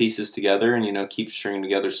defensive pieces together and, keep stringing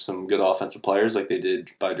together some good offensive players like they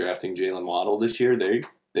did by drafting Jalen Waddle this year,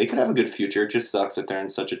 they could have a good future. It just sucks that they're in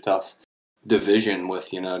such a tough division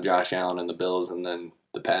with, Josh Allen and the Bills and then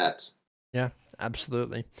the Pats. Yeah,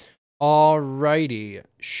 absolutely. All righty.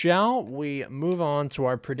 Shall we move on to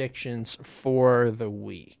our predictions for the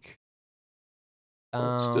week?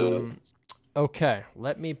 Let's do it. Okay,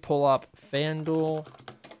 let me pull up FanDuel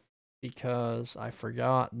because I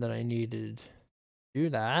forgot that I needed to do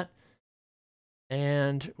that.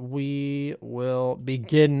 And we will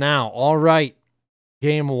begin now. All right.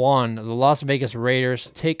 Game 1, the Las Vegas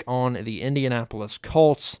Raiders take on the Indianapolis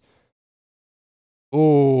Colts.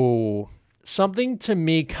 Oh, something to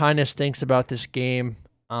me kind of stinks about this game.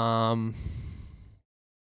 I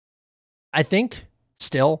think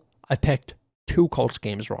still I picked 2 Colts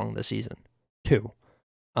games wrong this season. 2.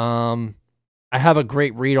 I have a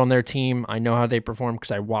great read on their team. I know how they perform because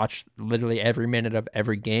I watched literally every minute of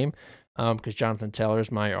every game because Jonathan Taylor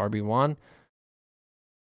is my RB1.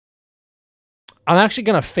 I'm actually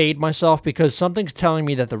going to fade myself because something's telling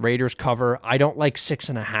me that the Raiders cover. I don't like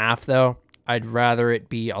 6.5 though. I'd rather it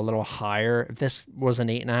be a little higher. If this was an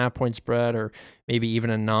 8.5 point spread or maybe even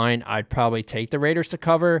a 9, I'd probably take the Raiders to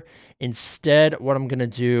cover. Instead, what I'm going to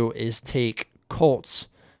do is take Colts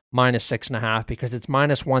minus 6.5 because it's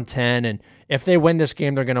minus 110. And if they win this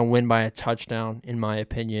game, they're going to win by a touchdown, in my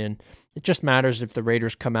opinion. It just matters if the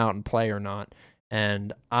Raiders come out and play or not.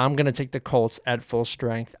 And I'm going to take the Colts at full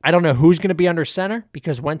strength. I don't know who's going to be under center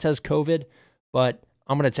because Wentz has COVID, but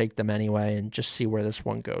I'm going to take them anyway and just see where this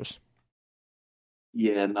one goes.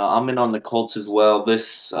 Yeah, no, I'm in on the Colts as well. They're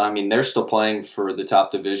still playing for the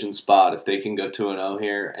top division spot. If they can go 2-0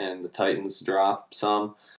 here and the Titans drop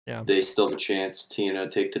some, Yeah. they still have a chance to,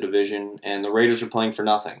 take the division. And the Raiders are playing for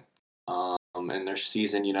nothing. And their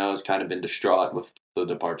season, has kind of been distraught with the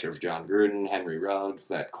departure of John Gruden, Henry Ruggs,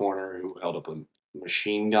 that corner who held up a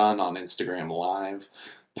machine gun on Instagram Live.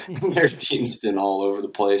 Their team's been all over the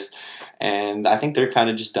place. And I think they're kind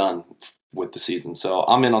of just done with the season. So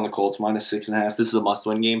I'm in on the Colts minus 6.5. This is a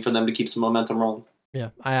must-win game for them to keep some momentum rolling. Yeah,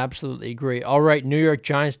 I absolutely agree. All right, New York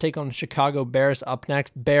Giants take on the Chicago Bears up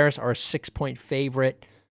next. Bears are a 6-point favorite.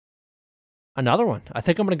 Another one. I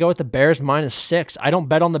think I'm going to go with the Bears minus 6. I don't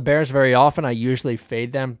bet on the Bears very often. I usually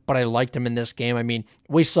fade them, but I liked them in this game. I mean,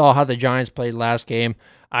 we saw how the Giants played last game.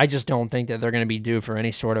 I just don't think that they're going to be due for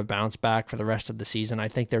any sort of bounce back for the rest of the season. I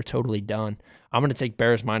think they're totally done. I'm going to take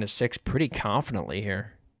Bears minus 6 pretty confidently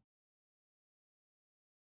here.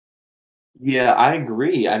 Yeah, I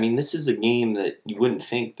agree. I mean, this is a game that you wouldn't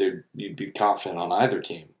think you'd be confident on either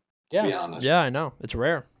team, to be honest. Yeah, I know. It's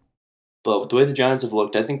rare. But with the way the Giants have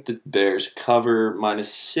looked, I think the Bears cover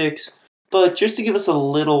minus 6. But just to give us a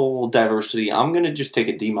little diversity, I'm going to just take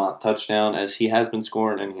a DeMont touchdown as he has been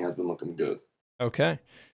scoring and he has been looking good. Okay.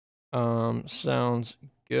 Sounds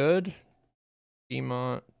good.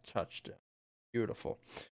 DeMont touchdown. Beautiful.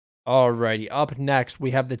 Alrighty, up next,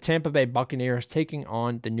 we have the Tampa Bay Buccaneers taking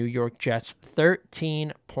on the New York Jets.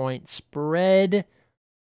 13-point spread.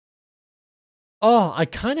 Oh, I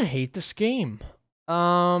kind of hate this game.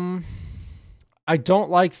 I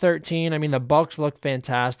don't like 13. I mean, the Bucs look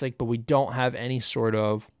fantastic, but we don't have any sort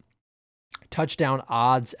of touchdown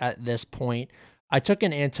odds at this point. I took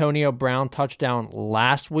an Antonio Brown touchdown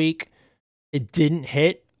last week. It didn't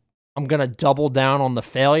hit. I'm going to double down on the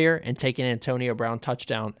failure and take an Antonio Brown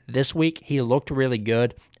touchdown this week. He looked really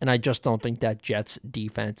good, and I just don't think that Jets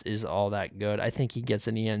defense is all that good. I think he gets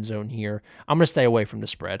in the end zone here. I'm going to stay away from the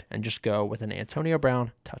spread and just go with an Antonio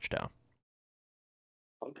Brown touchdown.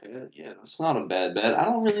 Okay, yeah, that's not a bad bet. I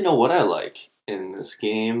don't really know what I like in this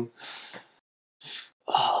game.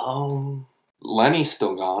 Lenny's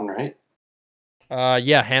still gone, right?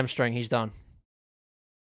 Yeah, hamstring. He's done.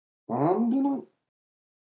 I'm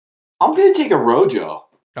gonna take a Rojo.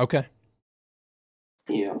 Okay.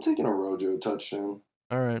 Yeah, I'm taking a Rojo touchdown.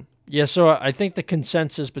 All right. Yeah, so I think the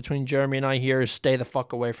consensus between Jeremy and I here is stay the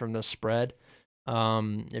fuck away from the spread.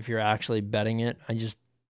 If you're actually betting it,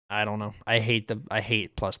 I don't know. I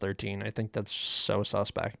hate plus 13. I think that's so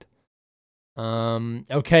suspect.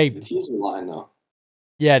 Okay. Confusing line though.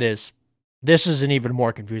 Yeah, it is. This is an even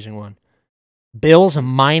more confusing one. Bills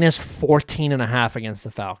minus 14.5 against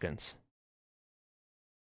the Falcons.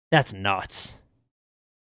 That's nuts.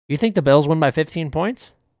 You think the Bills win by 15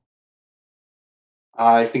 points?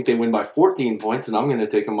 I think they win by 14 points, and I'm going to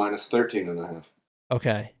take a minus 13.5.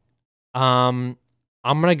 Okay. I'm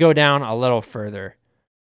going to go down a little further.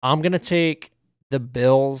 I'm going to take the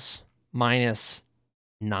Bills minus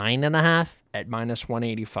 9.5 at minus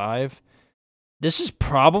 185. This is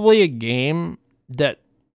probably a game that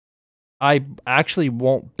I actually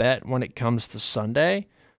won't bet when it comes to Sunday,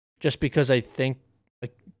 just because I think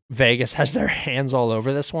Vegas has their hands all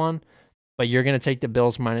over this one. But you're going to take the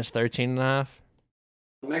Bills minus 13.5?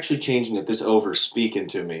 I'm actually changing it. This over speaking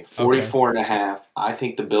to me. 44.5. I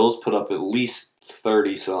think the Bills put up at least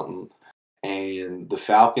 30-something. And the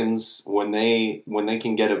Falcons, when they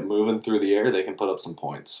can get it moving through the air, they can put up some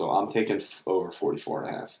points. So I'm taking over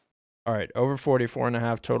 44.5. All right, over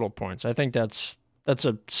 44.5 total points. I think that's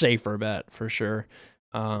a safer bet for sure.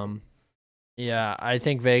 Yeah, I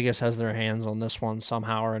think Vegas has their hands on this one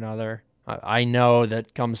somehow or another. I know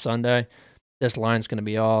that come Sunday, this line's going to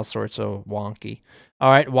be all sorts of wonky.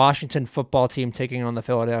 All right, Washington football team taking on the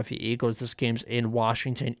Philadelphia Eagles. This game's in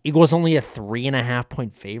Washington. Eagles only a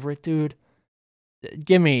 3.5-point favorite, dude.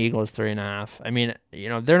 Give me Eagles 3.5. I mean,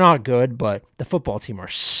 they're not good, but the football team are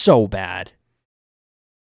so bad.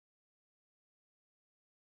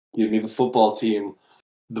 Give me the football team.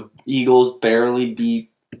 The Eagles barely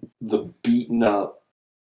beat the beaten up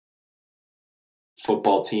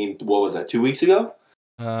football team. What was that, 2 weeks ago?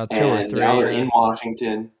 Two or And now three. they're Yeah. in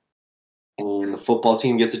Washington, and the football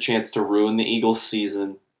team gets a chance to ruin the Eagles'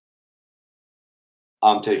 season.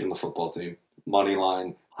 I'm taking the football team. Money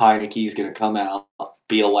line. Heineke's going to come out,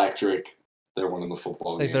 be electric. They're winning the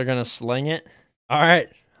football Think they're game. gonna sling it. All right.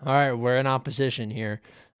 All right. We're in opposition here.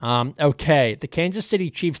 Okay. The Kansas City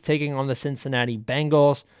Chiefs taking on the Cincinnati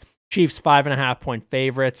Bengals. Chiefs 5.5-point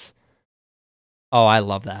favorites. Oh, I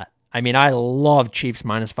love that. I mean, I love Chiefs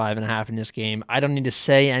minus 5.5 in this game. I don't need to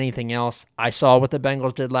say anything else. I saw what the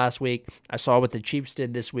Bengals did last week. I saw what the Chiefs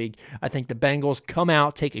did this week. I think the Bengals come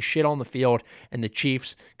out, take a shit on the field, and the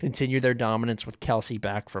Chiefs continue their dominance with Kelsey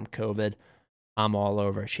back from COVID. I'm all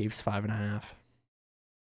over Chiefs 5.5.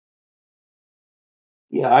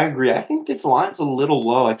 Yeah, I agree. I think this line's a little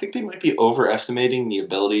low. I think they might be overestimating the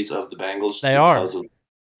abilities of the Bengals They are.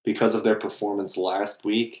 because of their performance last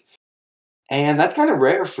week. And that's kind of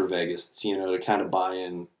rare for Vegas, to kind of buy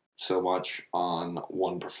in so much on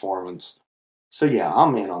one performance. So yeah,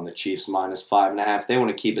 I'm in on the Chiefs minus 5.5. They want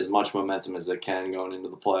to keep as much momentum as they can going into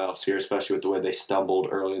the playoffs here, especially with the way they stumbled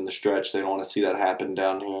early in the stretch. They don't want to see that happen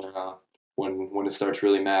down here when it starts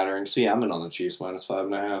really mattering. So yeah, I'm in on the Chiefs minus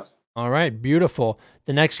 5.5. All right, beautiful.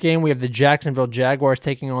 The next game, we have the Jacksonville Jaguars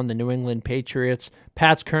taking on the New England Patriots.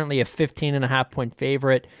 Pat's currently a 15.5-point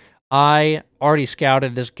favorite. I already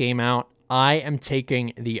scouted this game out. I am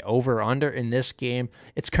taking the over-under in this game.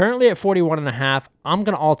 It's currently at 41.5. I'm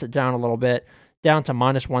going to alt it down a little bit, down to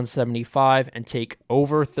minus 175, and take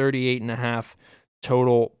over 38.5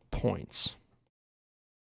 total points.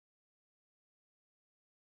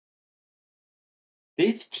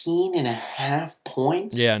 15.5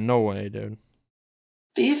 points? Yeah, no way, dude.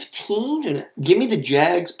 15? Give me the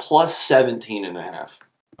Jags plus 17.5.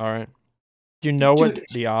 All right. Do you know what Dude,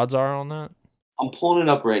 the odds are on that? I'm pulling it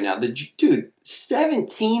up right now. Dude,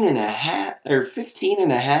 17.5 or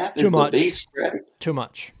 15.5 Too is the much. base spread. Too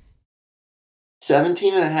much.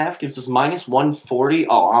 17.5 gives us minus 140.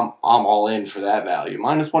 Oh, I'm all in for that value.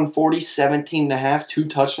 Minus 140, 17.5, 2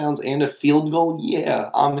 touchdowns and a field goal. Yeah,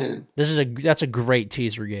 I'm in. That's a great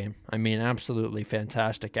teaser game. I mean, absolutely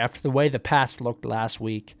fantastic. After the way the Pats looked last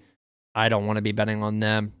week, I don't want to be betting on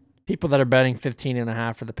them. People that are betting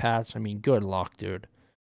 15.5 for the Pats, I mean, good luck, dude.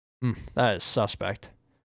 That is suspect.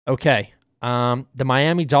 Okay. The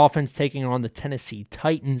Miami Dolphins taking on the Tennessee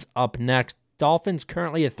Titans up next. Dolphins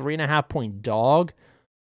currently a 3.5-point dog.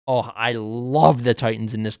 Oh, I love the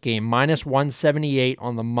Titans in this game. Minus 178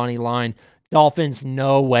 on the money line. Dolphins,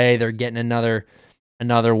 no way they're getting another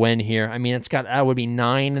win here. I mean, that would be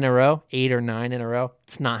 9 in a row, 8 or 9 in a row.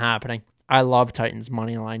 It's not happening. I love Titans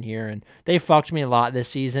money line here, and they fucked me a lot this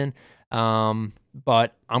season.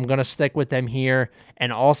 But I'm gonna stick with them here.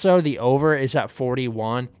 And also, the over is at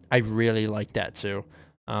 41. I really like that too.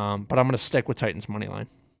 But I'm gonna stick with Titans money line.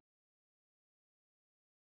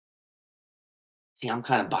 See, I'm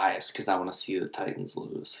kind of biased because I want to see the Titans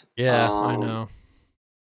lose. Yeah, I know.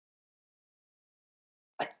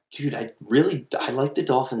 Dude, I like the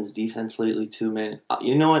Dolphins defense lately too, man.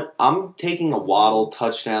 You know what? I'm taking a Waddle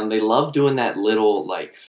touchdown. They love doing that little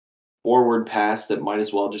forward pass that might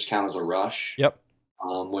as well just count as a rush. Yep.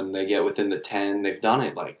 When they get within the 10, they've done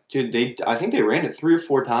it. I think they ran it 3 or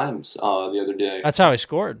 4 times the other day. That's how he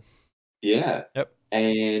scored. Yeah. Yep.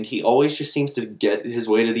 And he always just seems to get his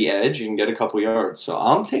way to the edge and get a couple yards. So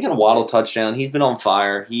I'm taking a Waddle touchdown. He's been on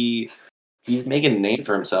fire. He's making a name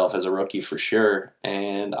for himself as a rookie for sure,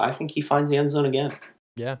 and I think he finds the end zone again.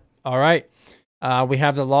 Yeah. All right. We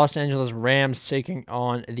have the Los Angeles Rams taking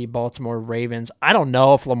on the Baltimore Ravens. I don't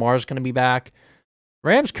know if Lamar's going to be back.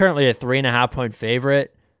 Rams currently a 3.5-point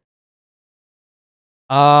favorite.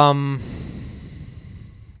 All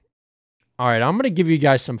right, I'm going to give you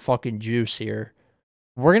guys some fucking juice here.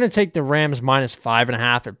 We're going to take the Rams minus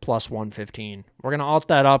 5.5 at plus 115. We're going to alt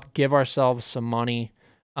that up, give ourselves some money.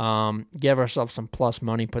 Give ourselves some plus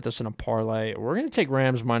money, put this in a parlay. We're going to take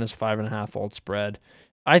Rams minus 5.5 alt spread.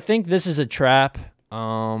 I think this is a trap.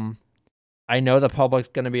 I know the public's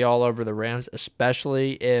going to be all over the Rams,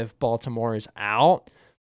 especially if Baltimore is out,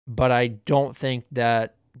 but I don't think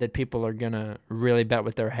that people are going to really bet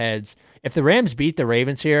with their heads. If the Rams beat the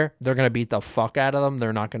Ravens here, they're going to beat the fuck out of them.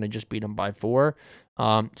 They're not going to just beat them by 4.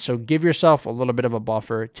 So give yourself a little bit of a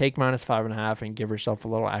buffer. Take minus 5.5 and give yourself a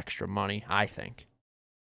little extra money, I think.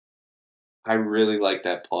 I really like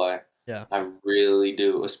that play. Yeah. I really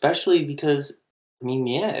do, especially because, I mean,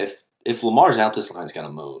 yeah, if Lamar's out, this line's going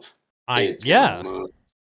to move. It's gonna move.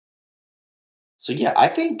 So, yeah, I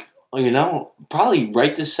think, probably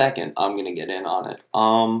right this second, I'm going to get in on it.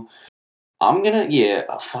 I'm going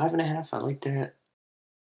to, a 5.5. I like that.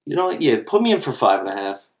 You know what? Yeah, put me in for 5.5.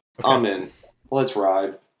 Okay. I'm in. Let's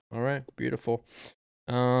ride. All right. Beautiful.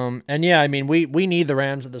 And yeah, I mean, we need the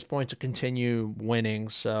Rams at this point to continue winning,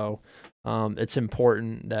 so it's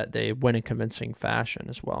important that they win in convincing fashion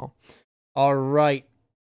as well. All right.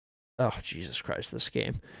 Oh, Jesus Christ, this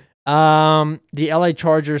game. The LA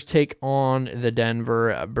Chargers take on the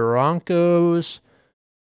Denver Broncos.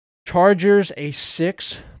 Chargers a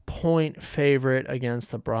 6-point favorite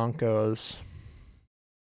against the Broncos.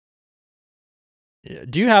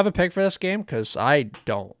 Do you have a pick for this game? Because I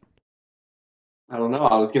don't. I don't know.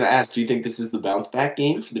 I was going to ask, do you think this is the bounce back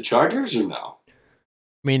game for the Chargers or no?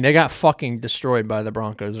 I mean, they got fucking destroyed by the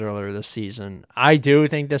Broncos earlier this season. I do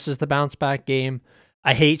think this is the bounce back game.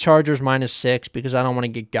 I hate Chargers -6 because I don't want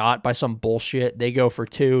to get got by some bullshit. They go for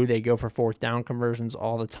 2, they go for fourth down conversions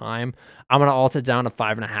all the time. I'm gonna alt it down to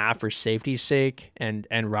 5.5 for safety's sake and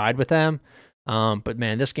ride with them. But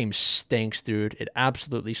man, this game stinks, dude. It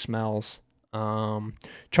absolutely smells.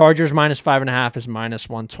 Chargers -5.5 is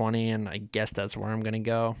 -120, and I guess that's where I'm gonna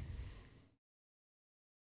go.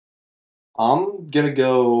 I'm going to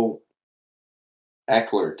go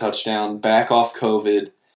Eckler, touchdown, back off COVID.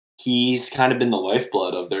 He's kind of been the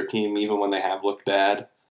lifeblood of their team, even when they have looked bad.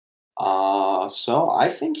 So I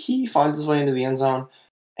think he finds his way into the end zone.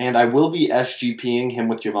 And I will be SGPing him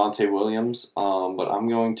with Javonte Williams, but I'm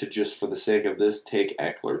going to, just for the sake of this, take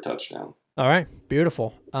Eckler touchdown. All right,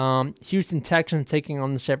 beautiful. Houston Texans taking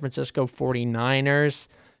on the San Francisco 49ers.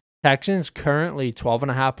 Texans currently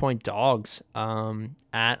 12.5-point dogs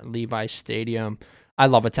at Levi Stadium. I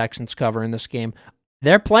love a Texans cover in this game.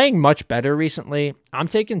 They're playing much better recently. I'm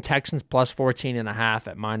taking Texans plus 14.5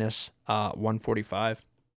 at -145.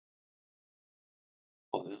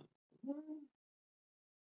 What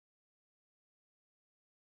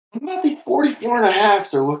about these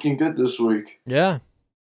 44.5s are looking good this week? Yeah.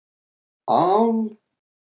 Um,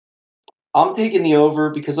 I'm taking the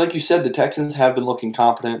over because, like you said, the Texans have been looking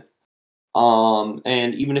competent.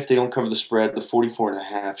 And even if they don't cover the spread, the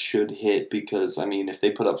 44.5 should hit because, I mean, if they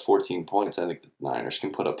put up 14 points, I think the Niners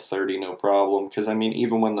can put up 30, no problem. Because, I mean,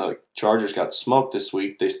 even when the Chargers got smoked this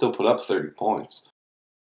week, they still put up 30 points.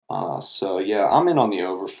 So, yeah, I'm in on the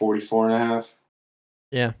over 44.5.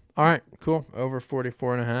 Yeah. All right, cool. Over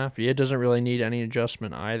 44.5. Yeah, it doesn't really need any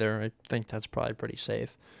adjustment either. I think that's probably pretty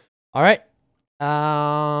safe. All right.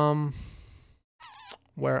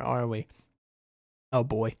 Where are we? Oh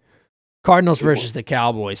boy. Cardinals versus the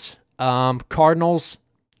Cowboys. Cardinals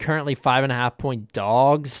currently 5.5-point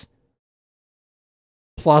dogs.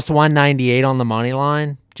 Plus 198 on the money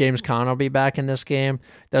line. James Conner will be back in this game.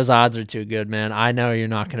 Those odds are too good, man. I know you're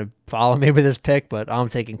not going to follow me with this pick, but I'm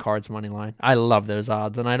taking Cards money line. I love those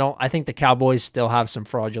odds, and I think the Cowboys still have some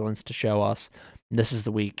fraudulence to show us. This is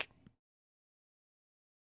the week.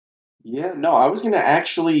 Yeah, no, I was going to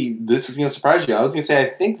actually, this is going to surprise you. I was going to say, I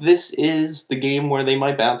think this is the game where they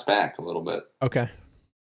might bounce back a little bit. Okay.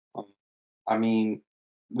 I mean,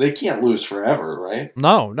 they can't lose forever, right?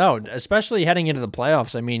 No, especially heading into the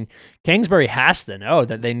playoffs. I mean, Kingsbury has to know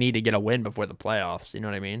that they need to get a win before the playoffs. You know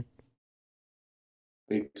what I mean?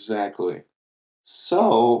 Exactly.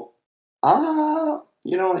 So,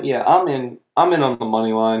 you know what? Yeah, I'm in on the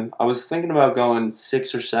money line. I was thinking about going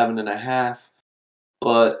 6 or 7.5,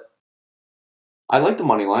 but I like the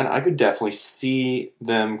money line. I could definitely see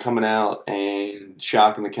them coming out and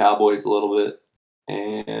shocking the Cowboys a little bit.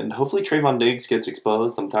 And hopefully Trayvon Diggs gets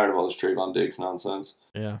exposed. I'm tired of all this Trayvon Diggs nonsense.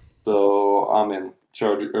 Yeah. So I'm in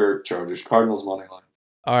Chargers, Cardinals money line.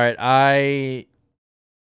 All right,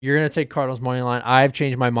 you're gonna take Cardinals money line. I've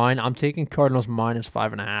changed my mind. I'm taking Cardinals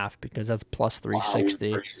 -5.5 because that's plus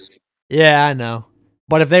 360. Wow, Yeah, I know.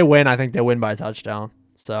 But if they win, I think they win by a touchdown.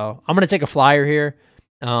 So I'm gonna take a flyer here.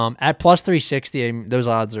 At plus 360, those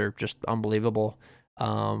odds are just unbelievable.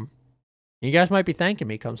 You guys might be thanking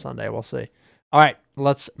me come Sunday. We'll see. All right,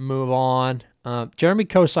 let's move on. Jeremy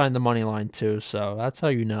co-signed the money line too, so that's how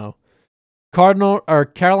you know.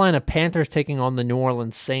 Carolina Panthers taking on the New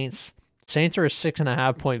Orleans Saints. Saints are a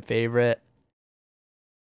 6.5-point favorite.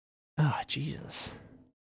 Oh, Jesus.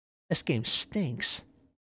 This game stinks.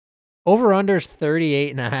 Over-under's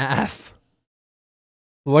 38.5.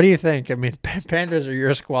 What do you think? I mean, Panthers are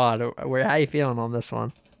your squad. How are you feeling on this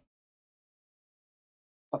one?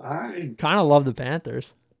 I Kind of love the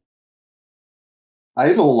Panthers.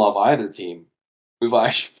 I don't love either team.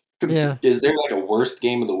 Yeah. Is there like a worst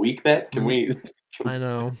game of the week bet? Can we? I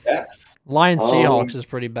know. Yeah. Lions Seahawks is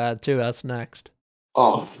pretty bad too. That's next.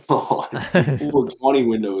 Oh, the 420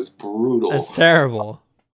 window is brutal. That's terrible.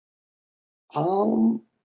 Um,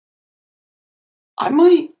 I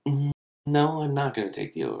might. No, I'm not going to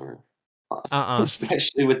take the over.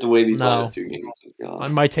 Especially with the way these last two games have gone. I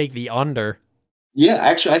might take the under. Yeah,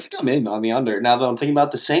 actually, I think I'm in on the under. Now that I'm thinking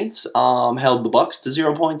about the Saints, held the Bucks to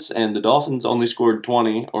 0 points, and the Dolphins only scored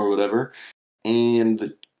 20 or whatever. And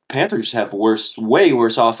the Panthers have way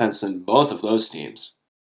worse offense than both of those teams.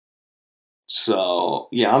 So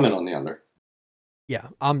yeah, I'm in on the under. Yeah,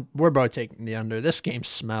 we're both taking the under. This game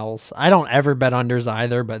smells. I don't ever bet unders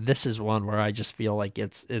either, but this is one where I just feel like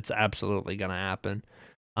it's absolutely gonna happen.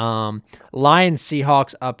 Lions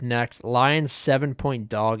Seahawks up next. Lions 7-point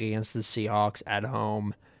dog against the Seahawks at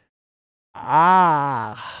home.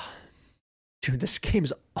 Dude, this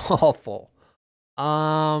game's awful.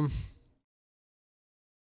 Um,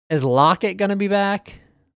 is Lockett gonna be back?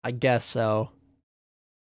 I guess so.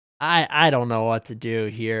 I don't know what to do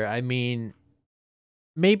here. I mean,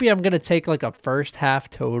 maybe I'm gonna take like a first half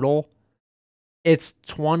total. It's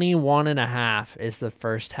 21.5 is the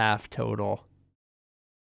first half total.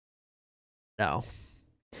 No.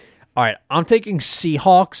 All right, I'm taking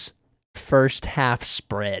Seahawks first half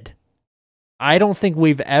spread. I don't think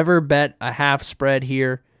we've ever bet a half spread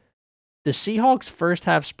here. The Seahawks first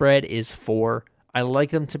half spread is 4. I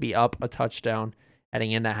like them to be up a touchdown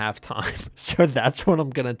heading into halftime. So that's what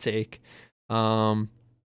I'm going to take. Man,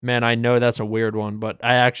 I know that's a weird one, but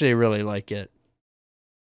I actually really like it.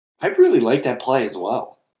 I really like that play as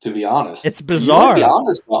well, to be honest. It's You might be bizarre.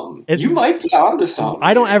 onto something. You might be onto something.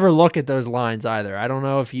 I don't here. ever look at those lines either. I don't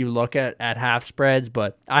know if you look at half spreads,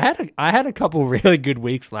 but I had a couple really good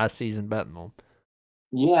weeks last season betting them.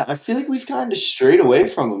 Yeah, I feel like we've kind of strayed away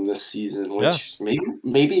from them this season, Yeah. which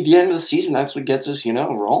maybe at the end of the season that's what gets us,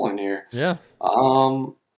 rolling here. Yeah.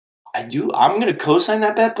 I'm gonna co-sign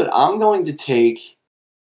that bet, but I'm going to take.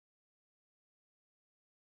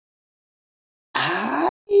 I,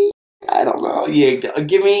 I don't know. Yeah,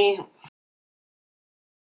 give me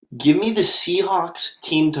the Seahawks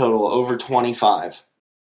team total over 25.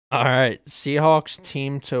 All right. Seahawks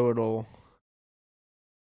team total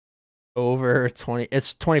over 20.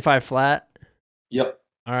 It's 25 flat. Yep.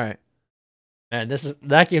 All right. Man,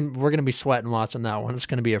 that game. We're gonna be sweating watching that one. It's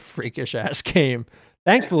gonna be a freakish ass game.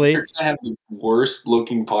 Thankfully, They're gonna have the worst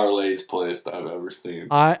looking parlays placed I've ever seen.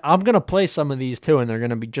 I'm gonna play some of these too, and they're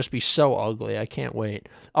gonna be so ugly. I can't wait.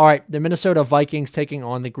 All right, the Minnesota Vikings taking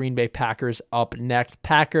on the Green Bay Packers up next.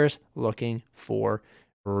 Packers looking for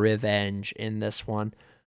revenge in this one.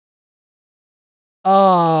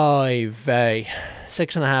 Oh, vey.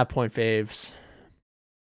 6.5 point faves.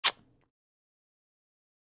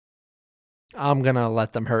 I'm gonna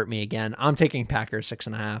let them hurt me again. I'm taking Packers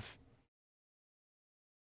 6.5.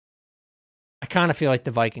 I kind of feel like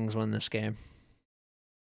the Vikings win this game.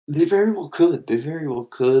 They very well could. They very well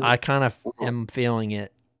could. I kind of am feeling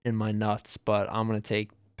it in my nuts, but I'm gonna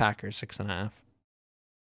take Packers 6.5.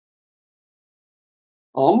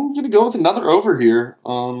 I'm gonna go with another over here.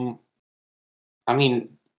 I mean,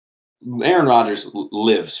 Aaron Rodgers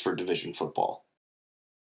lives for division football.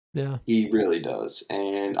 Yeah. He really does,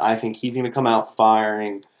 and I think he's gonna come out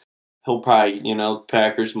firing. He'll probably,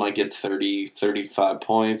 Packers might get 30, 35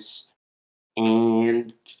 points.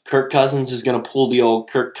 And Kirk Cousins is going to pull the old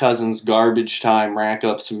Kirk Cousins garbage time, rack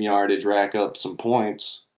up some yardage, rack up some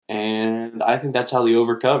points. And I think that's how the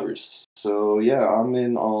over covers. So, yeah, I'm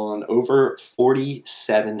in on over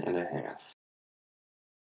 47.5.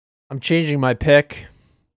 I'm changing my pick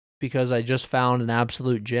because I just found an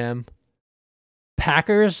absolute gem.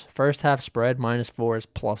 Packers first half spread -4 is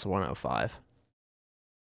plus 105.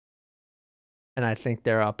 And I think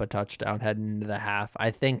they're up a touchdown heading into the half. I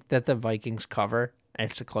think that the Vikings cover.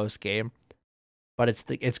 It's a close game, but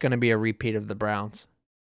it's going to be a repeat of the Browns.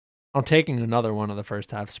 I'm taking another one of the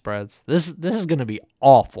first half spreads. This is going to be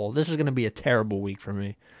awful. This is going to be a terrible week for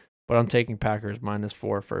me. But I'm taking Packers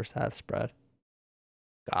 -4 first half spread.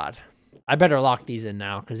 God, I better lock these in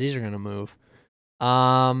now because these are going to move.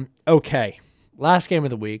 Okay, last game of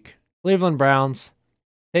the week: Cleveland Browns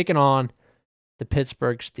taking on the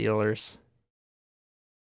Pittsburgh Steelers.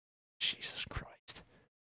 Jesus Christ.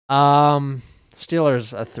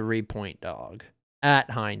 Steelers a 3-point dog at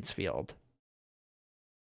Heinz Field.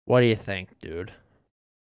 What do you think, dude?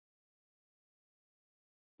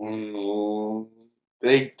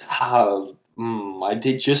 I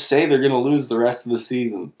did just say they're going to lose the rest of the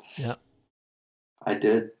season. Yep. I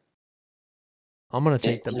did. I'm going to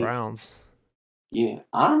take the Browns. Yeah,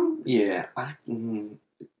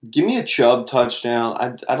 give me a Chubb touchdown.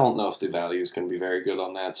 I don't know if the value is going to be very good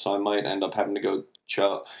on that, so I might end up having to go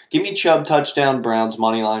Chubb. Give me Chubb touchdown, Browns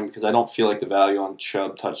money line, because I don't feel like the value on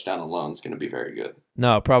Chubb touchdown alone is going to be very good.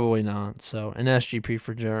 No, probably not. So an SGP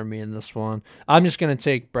for Jeremy in this one. I'm just going to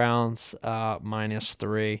take Browns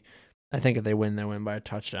 -3. I think if they win by a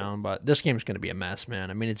touchdown. But this game's going to be a mess,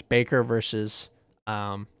 man. I mean, it's Baker versus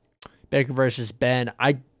Baker versus Ben.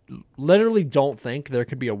 I literally don't think there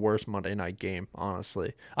could be a worse Monday night game,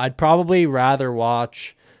 honestly. I'd probably rather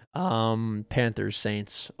watch Panthers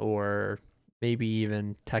Saints or maybe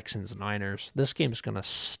even Texans Niners. This game's going to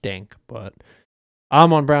stink, but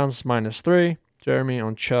I'm on Browns -3. Jeremy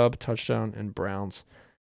on Chubb, touchdown, and Browns.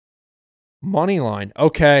 Money line.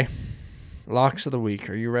 Okay. Locks of the week.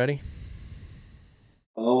 Are you ready?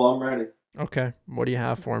 Oh, I'm ready. Okay. What do you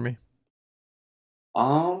have for me?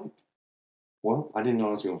 Well, I didn't know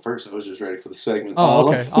I was going first. I was just ready for the segment.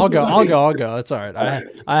 Oh, okay. I'll go. It's all right. All right.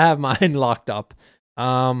 I have mine locked up.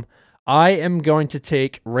 I am going to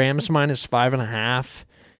take Rams -5.5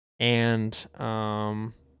 and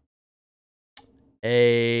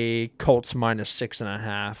a Colts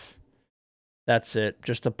 -6.5. That's it.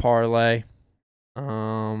 Just a parlay.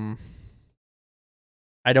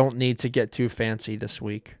 I don't need to get too fancy this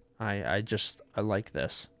week. I like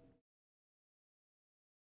this.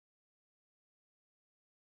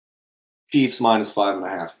 Chiefs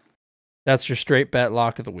 -5.5. That's your straight bet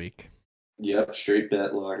lock of the week. Yep, straight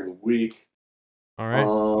bet lock of the week. All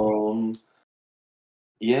right.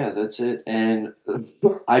 Yeah, that's it. And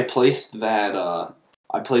I placed that.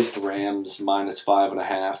 I placed Rams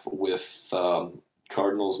 -5.5 with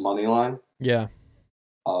Cardinals money line. Yeah.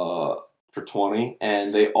 For 20,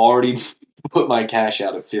 and they already put my cash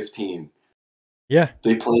out at 15. Yeah.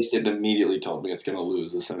 They placed it and immediately told me it's going to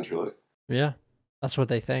lose. Essentially. Yeah. That's what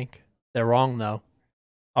they think. They're wrong though.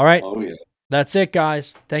 All right. Oh yeah. That's it,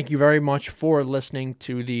 guys. Thank you very much for listening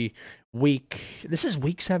to the week. This is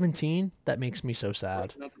week 17. That makes me so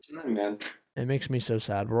sad. Time, man. It makes me so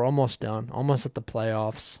sad. We're almost done. Almost at the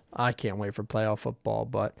playoffs. I can't wait for playoff football,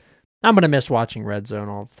 but I'm going to miss watching Red Zone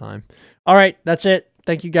all the time. All right. That's it.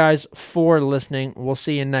 Thank you guys for listening. We'll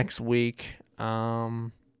see you next week.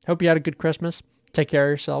 Hope you had a good Christmas. Take care of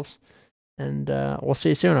yourselves. And we'll see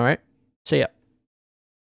you soon, all right? See ya.